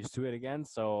back used to it again.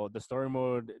 So the story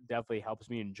mode definitely helps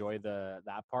me enjoy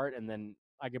that part, and then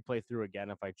I could play through again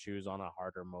if I choose on a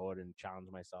harder mode and challenge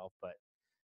myself. But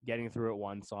getting through it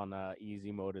once on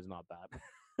easy mode is not bad.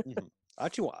 Hmm.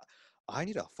 Actually, I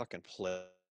need to fucking play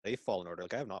Fallen Order.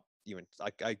 Like I have not even.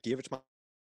 I gave it to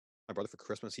my brother for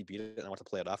Christmas. He beat it, and I want to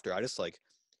play it after. I just like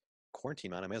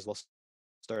quarantine, man. I may as well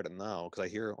start it now because I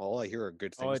hear are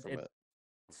good Oh, things from it.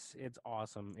 it's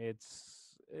awesome.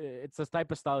 It's this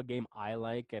type of style game I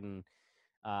like, and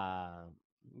uh,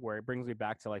 where it brings me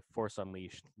back to like Force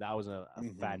Unleashed. That was a Hmm.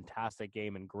 fantastic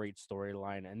game and great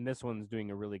storyline, and this one's doing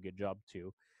a really good job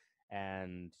too.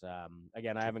 And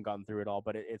again, I haven't gotten through it all,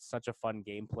 but it's such a fun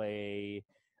gameplay.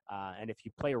 And if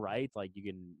you play right, like you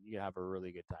can have a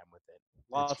really good time with it.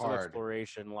 It's Lots of hard.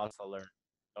 exploration, lots to learn.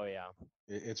 Oh yeah,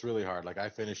 It's really hard. Like I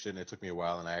finished it, and it took me a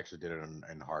while, and I actually did it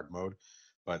in hard mode.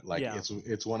 But like yeah.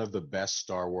 it's one of the best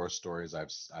Star Wars stories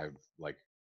I've like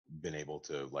been able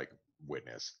to like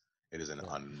witness. It is an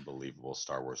Yeah. unbelievable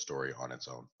Star Wars story on its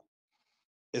own.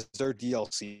 Is there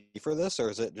DLC for this, or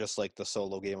is it just like the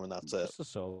solo game and that's it? Just a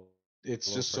solo It's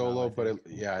for just now, I solo, think.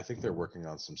 but yeah, I think they're working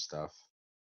on some stuff.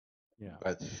 Yeah.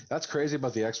 But that's crazy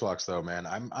about the Xbox though, man.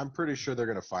 I'm pretty sure they're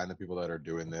gonna find the people that are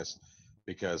doing this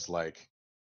because like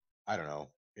I don't know.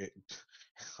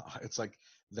 It's like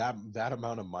that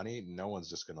amount of money, no one's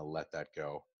just gonna let that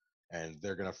go. And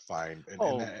they're gonna find and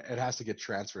Oh. it has to get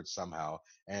transferred somehow.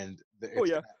 And Oh it's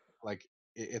yeah. gonna like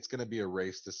it's gonna be a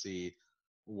race to see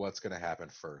what's gonna happen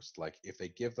first. Like if they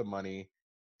give the money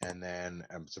and then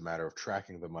it's a matter of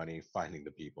tracking the money, finding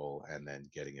the people, and then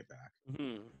getting it back.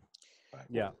 Hmm. But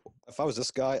Yeah. If I was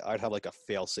this guy, I'd have like a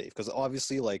fail safe because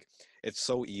obviously, like it's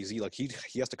so easy. Like he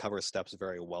has to cover his steps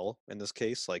very well in this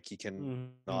case. Like he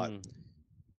cannot Hmm.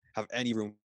 have any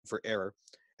room for error.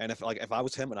 And if I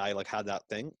was him and I like had that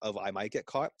thing of I might get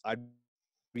caught, I'd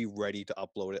be ready to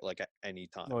upload it like at any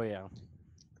time Oh yeah.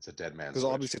 it's a dead man because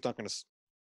switch. obviously it's not going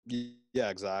to. Yeah,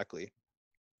 exactly.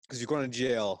 Because you're going to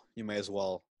jail, you may as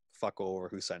well fuck over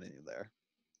who's sending you there.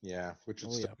 Yeah, which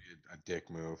would Oh still yeah. be a dick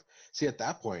move. See, at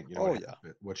that point, you know what Oh yeah.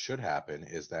 happen, what should happen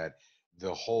is that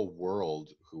the whole world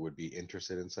who would be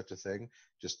interested in such a thing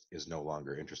just is no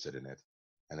longer interested in it.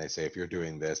 And they say, if you're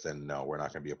doing this, then no, we're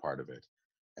not going to be a part of it.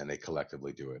 and they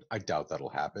collectively do it. I doubt that'll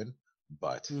happen,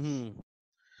 but Mm-hmm.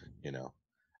 you know,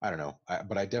 I don't know.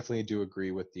 But I definitely do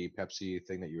agree with the Pepsi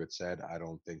thing that you had said. I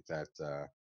don't think that,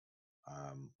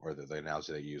 or the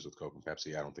analogy that you use with Coke and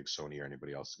Pepsi, I don't think Sony or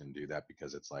anybody else is going to do that,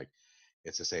 because it's like,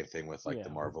 it's the same thing with like the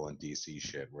Yeah. Marvel and DC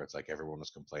shit, where it's like everyone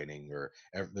was complaining, or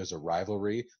there's a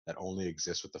rivalry that only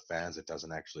exists with the fans. It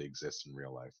doesn't actually exist in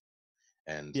real life.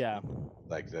 And Yeah.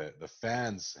 like the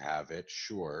fans have it,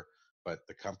 sure, but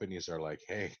the companies are like,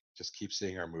 hey, just keep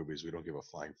seeing our movies. We don't give a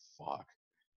flying fuck.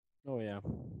 Oh yeah.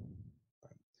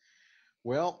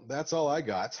 Well, that's all I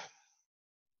got,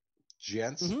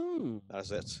 gents. Mm-hmm. That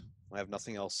is it. I have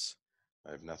nothing else.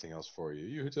 I have nothing else for you.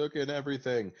 You took in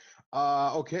everything.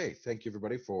 Okay. Thank you,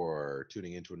 everybody, for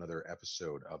tuning into another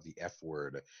episode of the F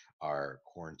Word, our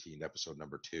quarantined episode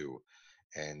number 2.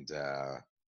 And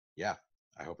yeah,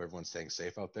 I hope everyone's staying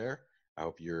safe out there. I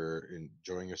hope you're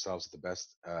enjoying yourselves at the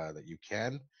best that you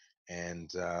can. And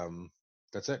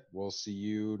that's it. We'll see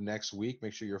you next week.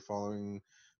 Make sure you're following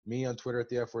me on Twitter at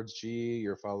the F Words G.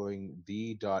 You're following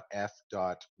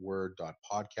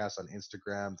the.f.word.podcast on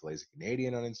Instagram, the Lazy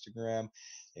Canadian on Instagram.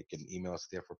 You can email us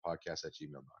at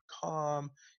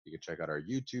thefwordpodcast@gmail.com. You can check out our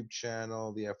YouTube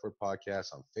channel, the F Word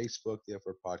Podcast, on Facebook, the F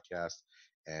Word Podcast.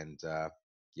 And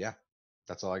yeah,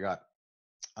 that's all I got.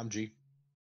 I'm G.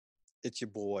 It's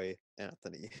your boy,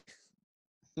 Anthony.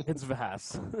 It's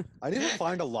Vass. I need to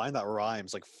find a line that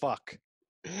rhymes. Like, fuck.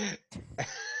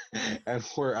 And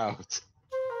we're out.